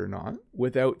do it or not,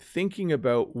 without thinking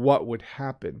about what would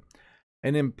happen.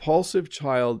 An impulsive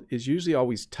child is usually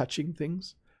always touching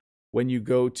things. When you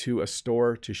go to a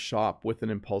store to shop with an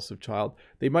impulsive child,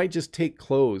 they might just take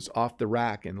clothes off the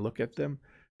rack and look at them.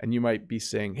 And you might be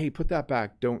saying, hey, put that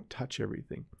back, don't touch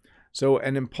everything. So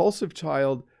an impulsive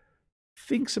child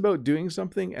thinks about doing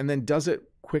something and then does it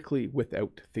quickly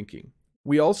without thinking.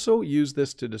 We also use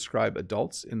this to describe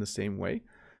adults in the same way.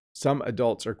 Some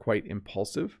adults are quite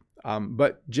impulsive,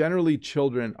 but generally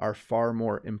children are far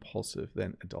more impulsive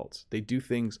than adults. They do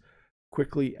things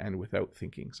quickly and without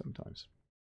thinking sometimes.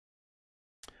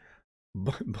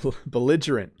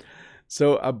 Belligerent.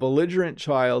 So a belligerent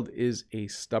child is a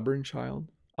stubborn child.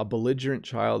 A belligerent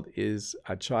child is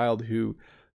a child who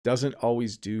doesn't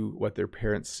always do what their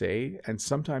parents say and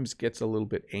sometimes gets a little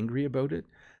bit angry about it.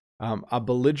 A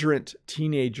belligerent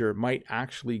teenager might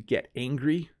actually get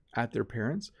angry at their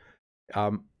parents.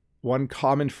 One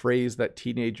common phrase that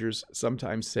teenagers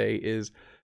sometimes say is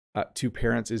to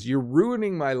parents is, "You're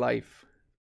ruining my life."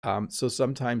 So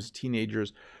sometimes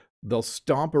teenagers, they'll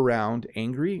stomp around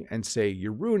angry and say,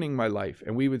 "You're ruining my life."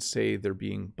 And we would say they're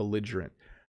being belligerent.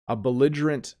 A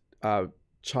belligerent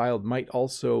child might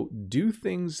also do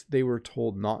things they were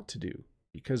told not to do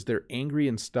because they're angry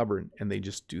and stubborn and they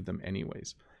just do them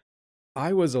anyways.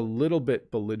 I was a little bit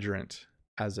belligerent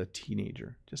as a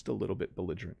teenager, just a little bit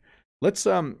belligerent. Let's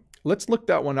look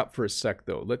that one up for a sec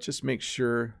though. Let's just make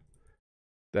sure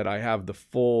that I have the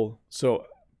full. So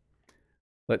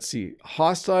let's see.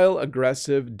 Hostile,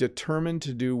 aggressive, determined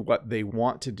to do what they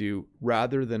want to do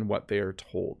rather than what they are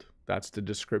told. That's the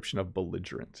description of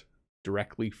belligerent,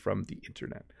 directly from the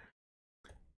internet.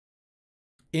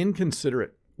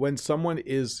 Inconsiderate. When someone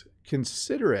is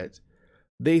considerate,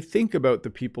 they think about the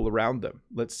people around them.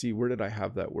 Let's see, where did I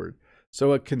have that word?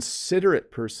 So a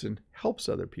considerate person helps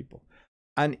other people.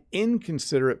 An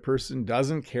inconsiderate person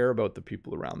doesn't care about the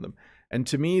people around them. And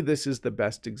to me, this is the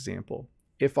best example.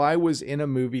 If I was in a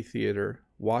movie theater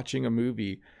watching a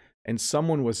movie and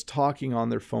someone was talking on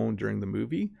their phone during the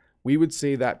movie, we would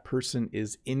say that person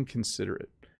is inconsiderate.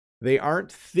 They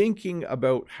aren't thinking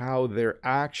about how their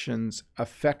actions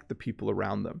affect the people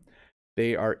around them.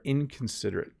 They are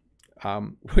inconsiderate.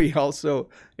 We also,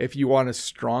 if you want a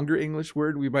stronger English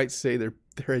word, we might say they're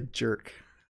a jerk.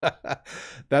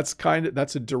 That's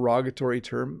a derogatory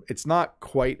term. It's not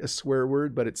quite a swear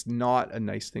word, but it's not a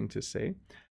nice thing to say.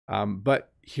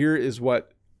 But here is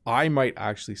what I might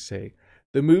actually say.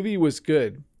 The movie was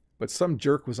good, but some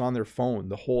jerk was on their phone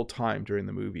the whole time during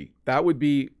the movie. That would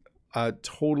be a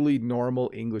totally normal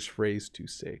English phrase to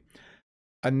say.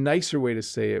 A nicer way to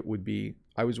say it would be,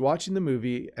 I was watching the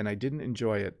movie and I didn't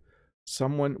enjoy it.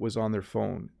 Someone was on their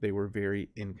phone. They were very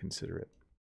inconsiderate.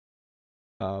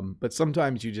 But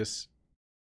sometimes you just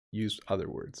use other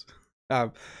words.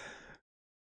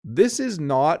 This is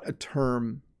not a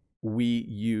term we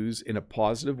use in a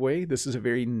positive way. This is a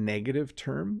very negative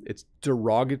term. It's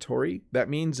derogatory. That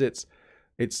means it's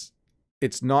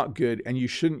not good, and you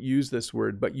shouldn't use this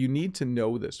word, but you need to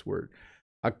know this word.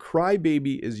 A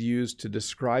crybaby is used to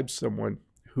describe someone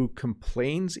who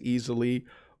complains easily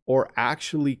or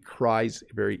actually cries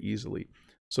very easily.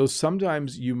 So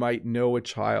sometimes you might know a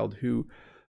child who,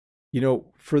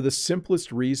 for the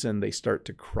simplest reason, they start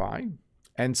to cry,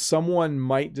 and someone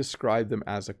might describe them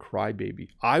as a crybaby.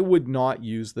 I would not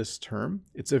use this term.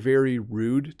 It's a very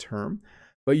rude term,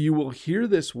 but you will hear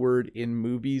this word in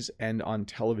movies and on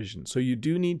television. So you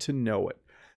do need to know it.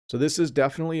 So this is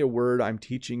definitely a word I'm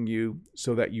teaching you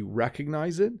so that you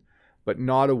recognize it, but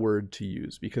not a word to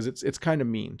use because it's kind of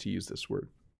mean to use this word.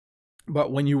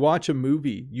 But when you watch a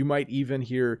movie, you might even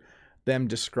hear them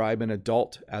describe an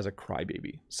adult as a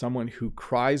crybaby, someone who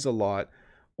cries a lot,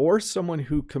 or someone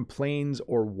who complains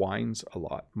or whines a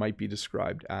lot might be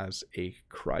described as a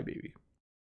crybaby.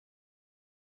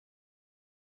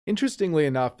 Interestingly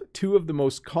enough, two of the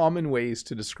most common ways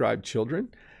to describe children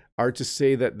are to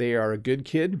say that they are a good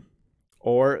kid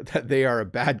or that they are a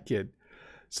bad kid.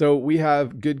 So we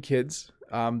have good kids.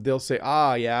 They'll say,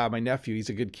 yeah, my nephew, he's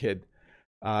a good kid.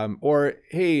 Or,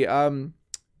 hey, I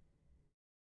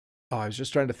was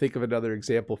just trying to think of another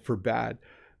example for bad.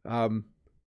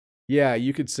 Yeah,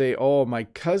 you could say, oh, my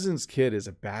cousin's kid is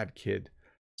a bad kid.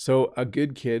 So a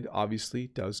good kid obviously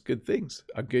does good things.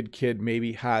 A good kid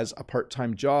maybe has a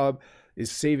part-time job, is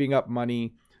saving up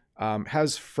money,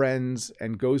 has friends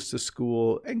and goes to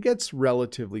school and gets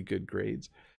relatively good grades.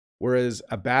 Whereas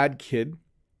a bad kid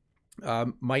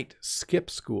might skip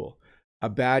school. A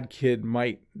bad kid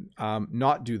might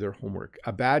not do their homework.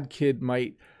 A bad kid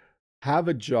might have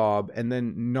a job and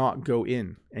then not go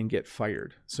in and get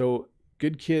fired. So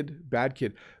good kid, bad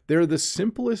kid. They're the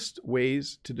simplest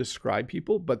ways to describe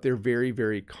people, but they're very,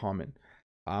 very common.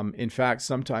 In fact,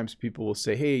 sometimes people will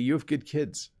say, hey, you have good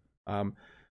kids.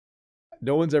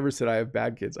 No one's ever said I have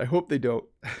bad kids. I hope they don't.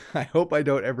 I hope I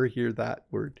don't ever hear that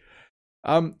word.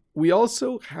 We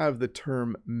also have the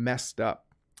term messed up.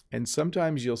 And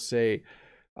sometimes you'll say,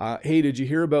 hey, did you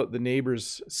hear about the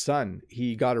neighbor's son?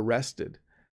 He got arrested.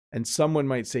 And someone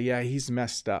might say, yeah, he's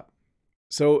messed up.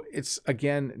 So it's,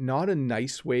 again, not a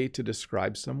nice way to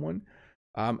describe someone.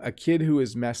 A kid who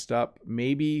is messed up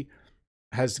maybe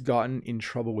has gotten in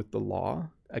trouble with the law.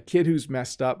 A kid who's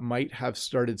messed up might have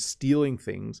started stealing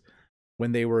things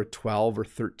when they were 12 or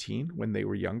 13, when they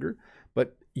were younger.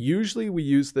 But usually we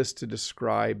use this to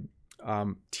describe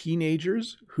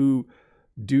teenagers who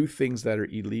do things that are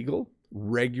illegal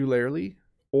regularly,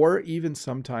 or even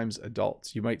sometimes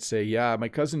adults. You might say, yeah, my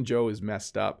cousin Joe is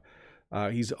messed up.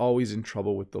 He's always in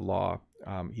trouble with the law.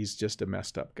 He's just a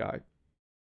messed up guy.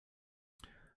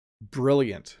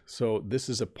 Brilliant. So this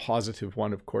is a positive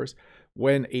one, of course.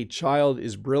 When a child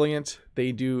is brilliant,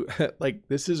 they do, like,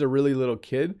 this is a really little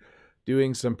kid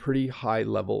doing some pretty high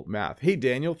level math. Hey,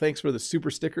 Daniel, thanks for the super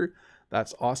sticker.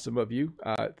 That's awesome of you.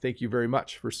 Thank you very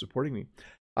much for supporting me.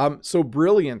 So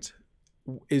brilliant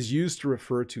is used to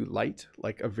refer to light,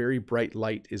 like a very bright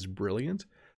light is brilliant,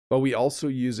 but we also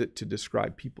use it to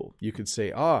describe people. You could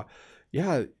say,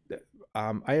 yeah,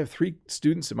 I have 3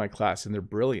 students in my class and they're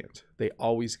brilliant. They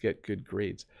always get good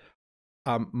grades.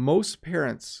 Most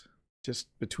parents, just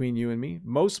between you and me,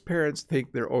 most parents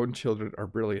think their own children are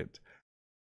brilliant,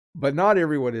 but not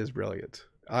everyone is brilliant.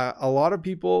 A lot of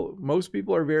people, most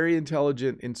people are very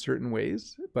intelligent in certain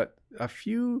ways, but a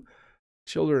few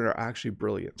children are actually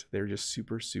brilliant. They're just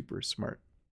super, super smart.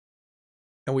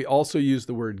 And we also use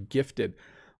the word gifted,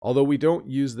 although we don't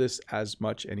use this as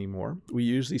much anymore. We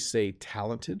usually say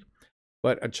talented,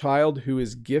 but a child who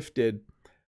is gifted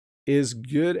is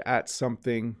good at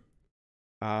something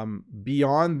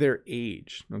beyond their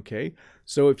age. Okay.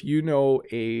 So if you know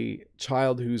a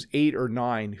child who's 8 or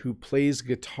 9 who plays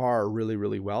guitar really,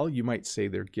 really well, you might say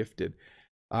they're gifted.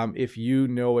 If you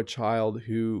know a child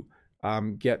who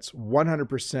gets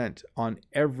 100% on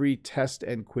every test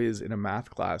and quiz in a math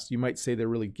class, you might say they're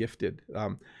really gifted.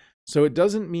 So it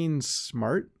doesn't mean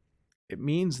smart. It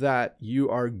means that you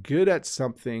are good at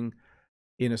something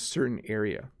in a certain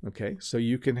area. Okay. So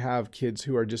you can have kids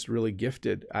who are just really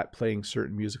gifted at playing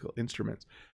certain musical instruments,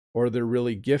 or they're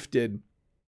really gifted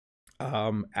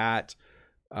at,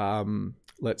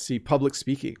 let's see, public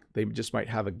speaking. They just might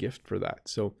have a gift for that.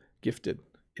 So gifted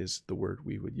is the word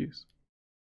we would use.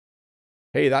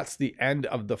 Hey, that's the end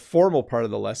of the formal part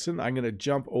of the lesson. I'm going to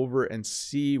jump over and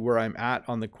see where I'm at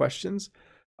on the questions.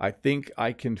 I think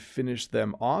I can finish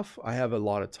them off. I have a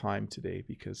lot of time today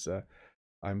because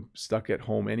I'm stuck at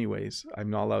home anyways.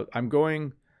 I'm not allowed. I'm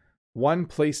going one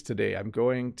place today. I'm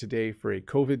going today for a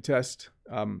COVID test.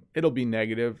 It'll be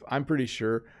negative, I'm pretty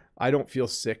sure. I don't feel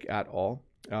sick at all.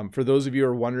 For those of you who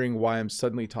are wondering why I'm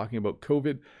suddenly talking about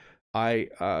COVID, I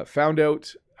found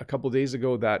out a couple of days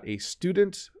ago that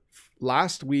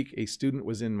last week, a student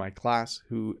was in my class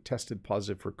who tested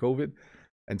positive for COVID.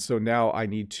 And so now I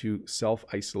need to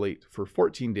self-isolate for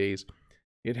 14 days.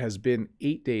 It has been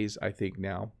 8 days, I think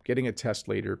now, getting a test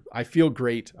later. I feel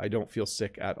great. I don't feel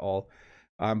sick at all.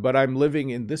 But I'm living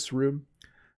in this room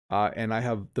and I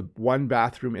have the one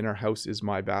bathroom in our house is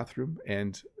my bathroom.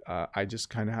 And I just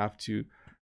kind of have to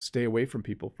stay away from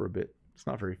people for a bit. It's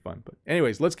not very fun. But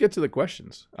anyways, let's get to the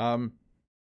questions. I'm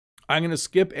going to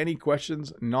skip any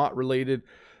questions not related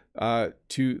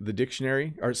to the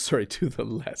dictionary, or sorry, to the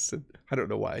lesson. I don't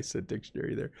know why I said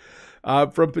dictionary there.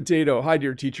 From Potato, hi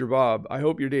dear teacher Bob. I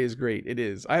hope your day is great. It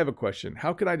is. I have a question.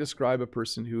 How can I describe a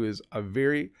person who has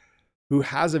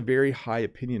a very high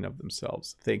opinion of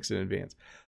themselves? Thanks in advance.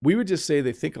 We would just say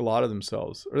they think a lot of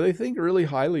themselves, or they think really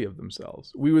highly of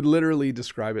themselves. We would literally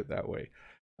describe it that way.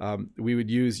 We would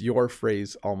use your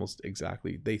phrase almost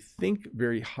exactly. They think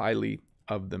very highly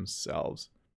of themselves.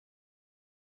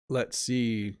 Let's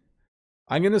see.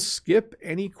 I'm going to skip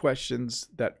any questions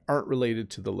that aren't related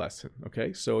to the lesson.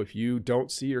 Okay. So if you don't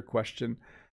see your question,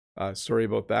 sorry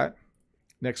about that.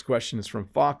 Next question is from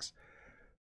Fox.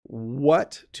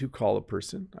 What to call a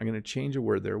person? I'm going to change a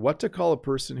word there. What to call a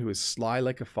person who is sly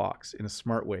like a fox in a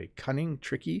smart way? Cunning,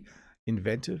 tricky,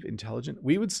 inventive, intelligent.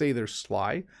 We would say they're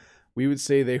sly. We would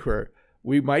say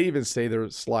we might even say they're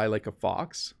sly like a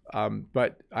fox.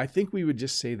 But I think we would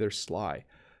just say they're sly.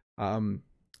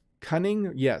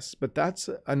 Cunning, yes, but that's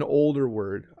an older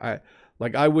word.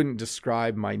 I wouldn't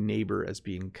describe my neighbor as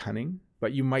being cunning,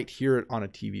 but you might hear it on a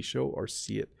TV show or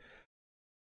see it.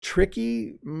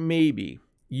 Tricky, maybe.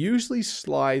 Usually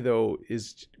sly though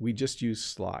we just use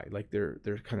sly. Like they're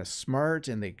kind of smart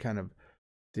and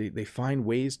they find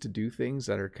ways to do things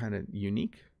that are kind of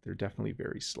unique. They're definitely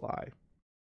very sly.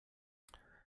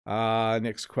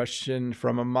 Next question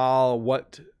from Amal.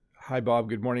 Hi Bob,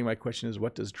 good morning. My question is,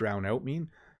 what does drown out mean?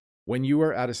 When you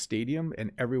are at a stadium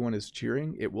and everyone is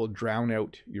cheering, it will drown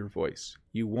out your voice.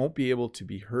 You won't be able to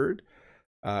be heard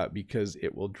because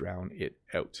it will drown it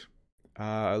out.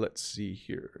 Let's see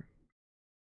here.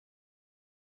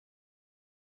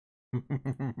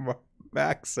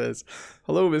 Max says,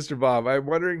 hello, Mr. Bob. I'm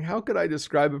wondering, how could I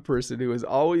describe a person who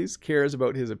always cares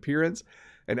about his appearance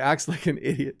and acts like an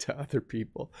idiot to other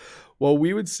people? Well,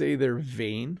 we would say they're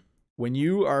vain. When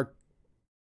you are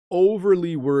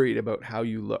overly worried about how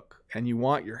you look and you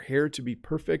want your hair to be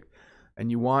perfect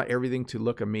and you want everything to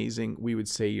look amazing, we would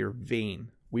say you're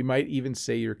vain. We might even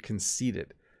say you're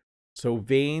conceited. So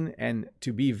vain, and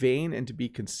to be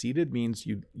conceited means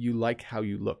you like how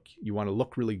you look. You want to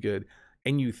look really good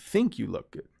and you think you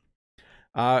look good.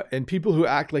 And people who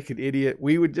act like an idiot,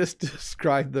 we would just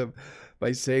describe them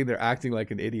by saying they're acting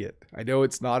like an idiot. I know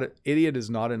it's not, idiot is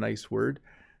not a nice word.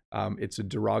 It's a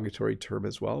derogatory term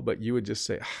as well, but you would just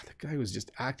say, the guy was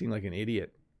just acting like an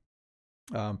idiot.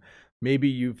 Maybe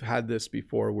you've had this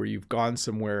before where you've gone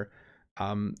somewhere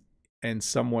and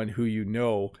someone who you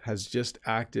know has just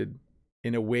acted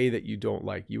in a way that you don't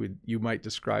like. You might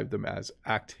describe them as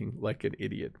acting like an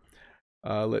idiot.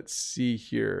 Let's see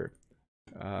here.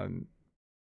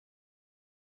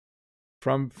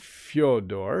 From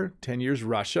Fyodor, 10 years,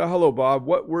 Russia. Hello, Bob.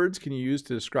 What words can you use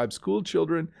to describe school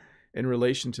children in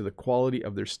relation to the quality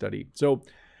of their study? So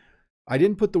I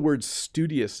didn't put the word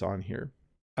studious on here.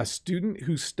 A student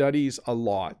who studies a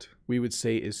lot, we would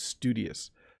say is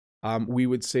studious. We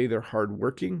would say they're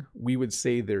hardworking. We would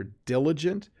say they're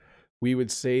diligent. We would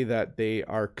say that they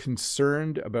are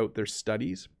concerned about their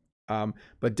studies.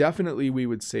 But definitely we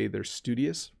would say they're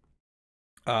studious.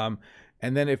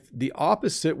 And then if the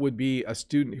opposite would be a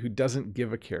student who doesn't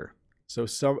give a care. So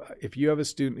if you have a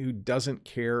student who doesn't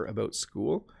care about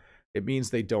school, it means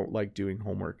they don't like doing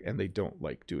homework and they don't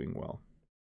like doing well.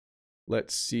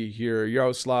 Let's see here.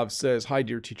 Yaroslav says, hi,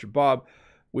 dear teacher Bob.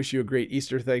 Wish you a great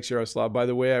Easter. Thanks, Yaroslav. By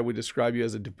the way, I would describe you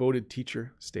as a devoted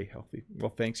teacher. Stay healthy. Well,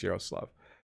 thanks, Yaroslav.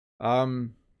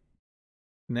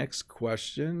 Next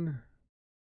question.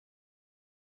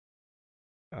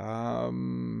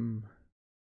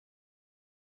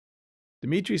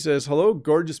 Dimitri says, hello,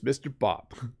 gorgeous Mr.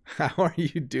 Bob. How are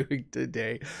you doing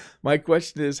today? My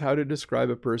question is how to describe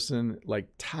a person like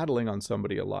tattling on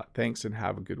somebody a lot. Thanks and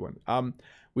have a good one.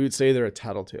 We would say they're a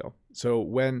tattletale. So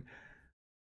when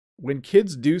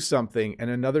kids do something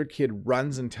and another kid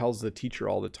runs and tells the teacher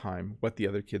all the time what the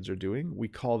other kids are doing, we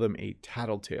call them a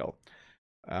tattletale.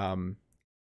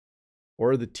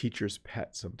 Or the teacher's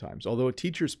pet sometimes. Although a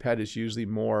teacher's pet is usually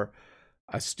more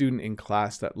a student in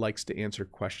class that likes to answer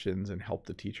questions and help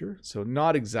the teacher. So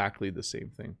not exactly the same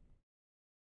thing.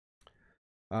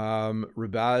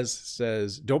 Rabaz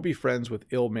says, don't be friends with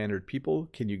ill-mannered people.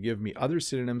 Can you give me other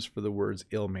synonyms for the words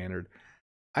ill-mannered?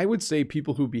 I would say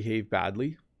people who behave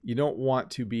badly. You don't want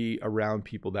to be around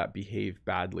people that behave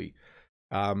badly.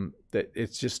 That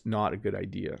it's just not a good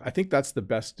idea. I think that's the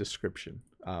best description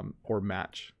or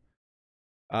match.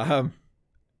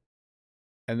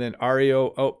 And then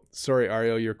Ario, oh, sorry,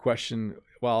 Ario, your question,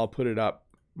 well, I'll put it up,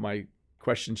 my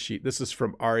question sheet. This is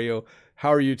from Ario. How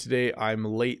are you today? I'm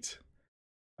late.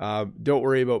 Don't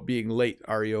worry about being late,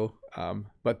 Ario,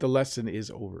 but the lesson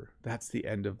is over. That's the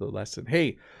end of the lesson.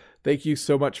 Hey, thank you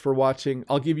so much for watching.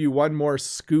 I'll give you one more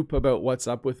scoop about what's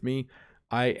up with me.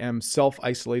 I am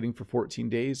self-isolating for 14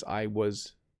 days. I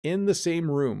was in the same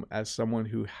room as someone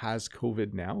who has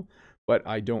COVID now, but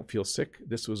I don't feel sick.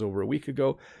 This was over a week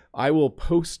ago. I will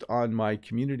post on my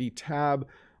community tab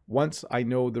once I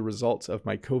know the results of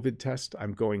my COVID test.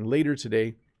 I'm going later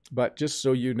today, but just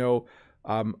so you know,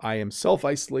 I am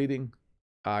self-isolating.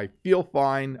 I feel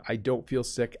fine. I don't feel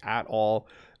sick at all.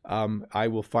 I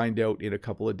will find out in a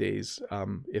couple of days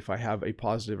if I have a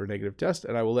positive or negative test,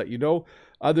 and I will let you know.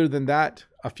 Other than that,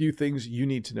 a few things you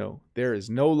need to know. There is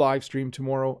no live stream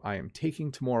tomorrow. I am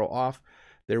taking tomorrow off.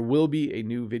 There will be a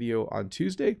new video on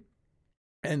Tuesday,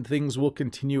 and things will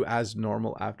continue as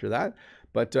normal after that.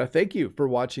 But thank you for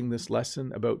watching this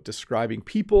lesson about describing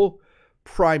people,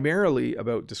 primarily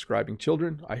about describing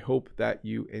children. I hope that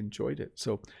you enjoyed it.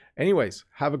 So anyways,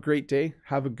 have a great day.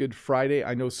 Have a good Friday.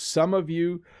 I know some of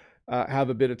you have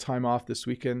a bit of time off this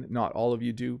weekend. Not all of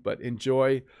you do, but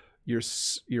enjoy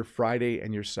your Friday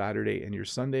and your Saturday and your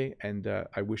Sunday. And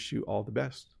I wish you all the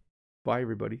best. Bye,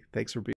 everybody. Thanks for being